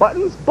beautiful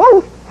buttons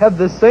both have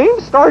the same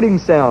starting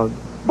sound.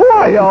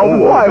 Boy, oh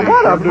boy,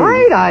 what a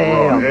brain I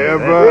am.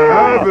 Ever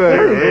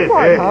happen.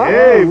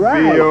 Hey,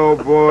 B.O.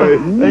 boy.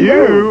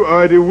 You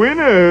are the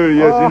winner.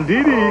 Yes,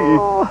 indeedy.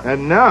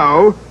 And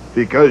now,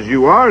 because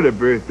you are the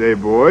birthday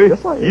boy,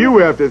 you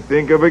have to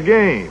think of a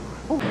game.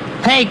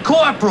 Hey,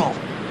 Corporal.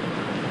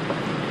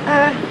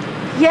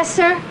 Yes,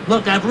 sir?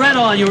 Look, I've read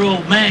all your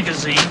old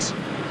magazines.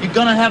 You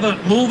gonna have a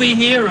movie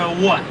here or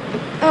what?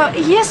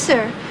 Yes,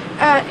 sir.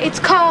 It's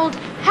called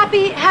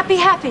Happy, happy,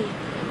 happy.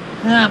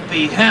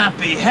 Happy,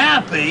 happy,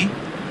 happy?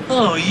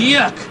 Oh,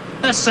 yuck.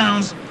 That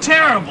sounds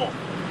terrible.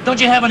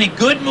 Don't you have any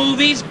good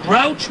movies?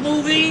 Grouch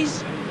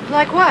movies?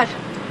 Like what?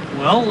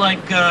 Well,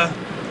 like,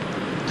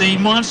 The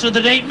Monster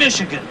That Ate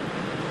Michigan.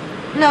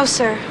 No,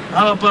 sir.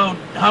 How about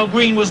How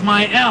Green Was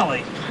My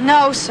Alley?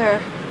 No, sir.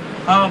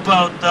 How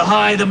about The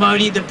High, the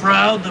Mighty, the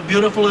Proud, the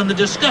Beautiful, and the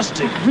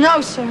Disgusting?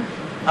 No, sir.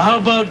 How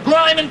about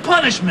Grime and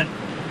Punishment?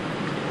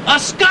 A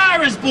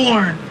Scar Is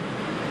Born!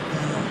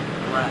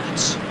 Oh,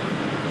 rats.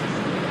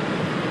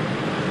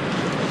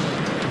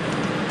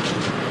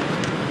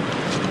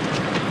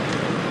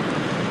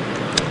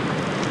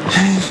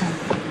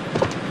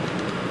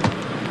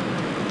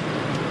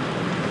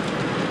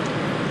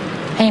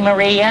 Hey,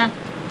 Maria.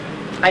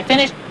 I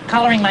finished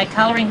coloring my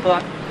coloring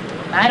book.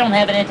 I don't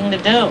have anything to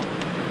do.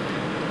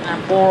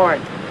 I'm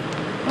bored.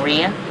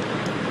 Maria?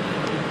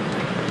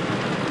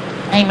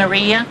 Hey,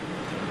 Maria?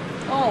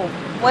 Oh,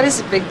 what is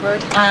it, Big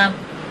Bird?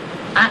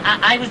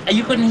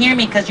 You couldn't hear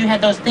me because you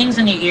had those things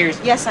in your ears.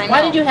 Yes, I know.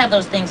 Why did you have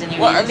those things in your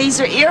ears? Well, these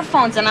are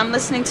earphones, and I'm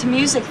listening to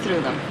music through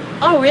them.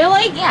 Oh,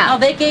 really? Yeah. Oh,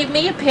 they gave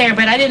me a pair,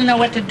 but I didn't know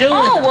what to do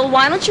with them. Oh, well,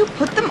 why don't you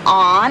put them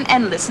on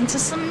and listen to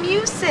some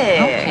music?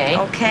 Okay.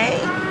 Okay?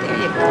 There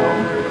you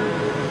go.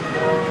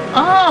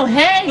 Oh,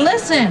 hey,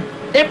 listen.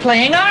 They're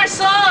playing our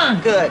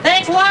song. Good.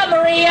 Thanks a lot,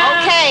 Maria.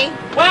 Okay.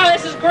 Wow,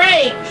 this is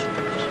great.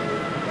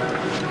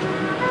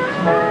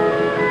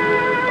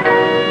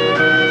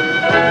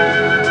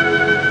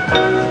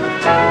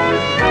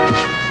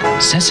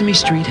 Sesame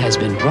Street has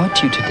been brought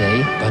to you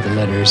today by the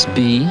letters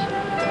B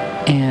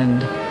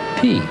and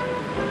P,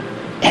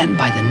 and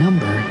by the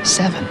number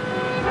 7.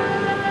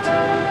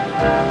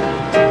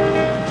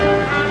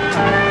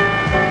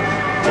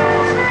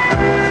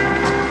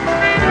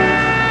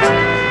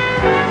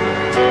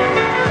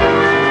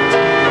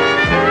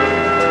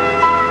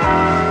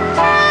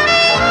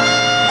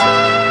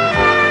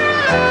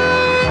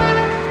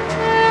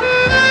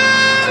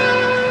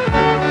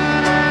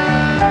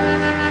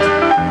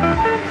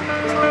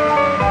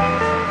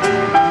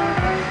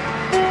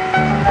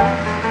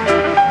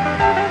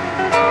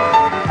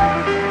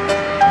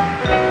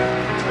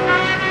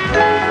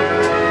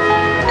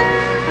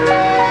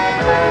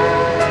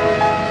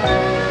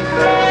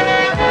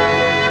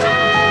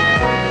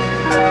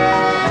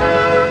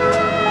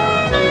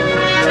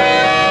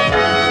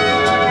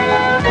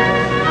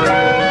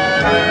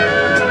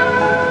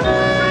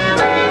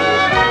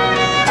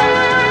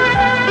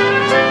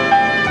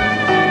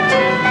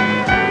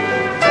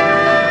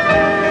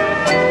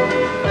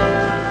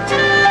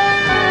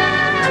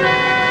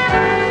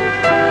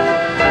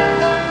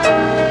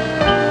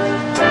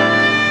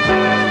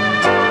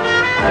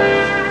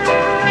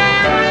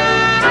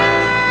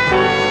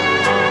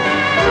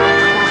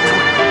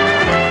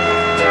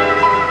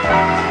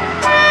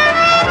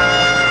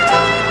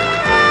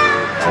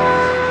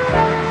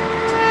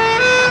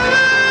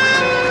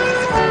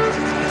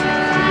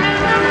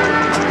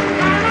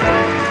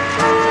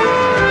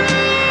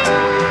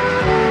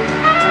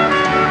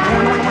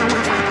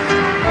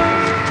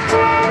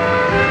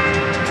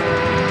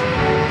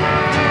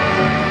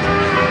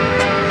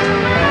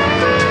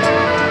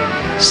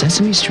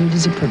 Sesame Street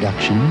is a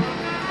production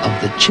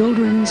of the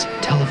Children's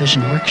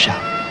Television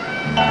Workshop.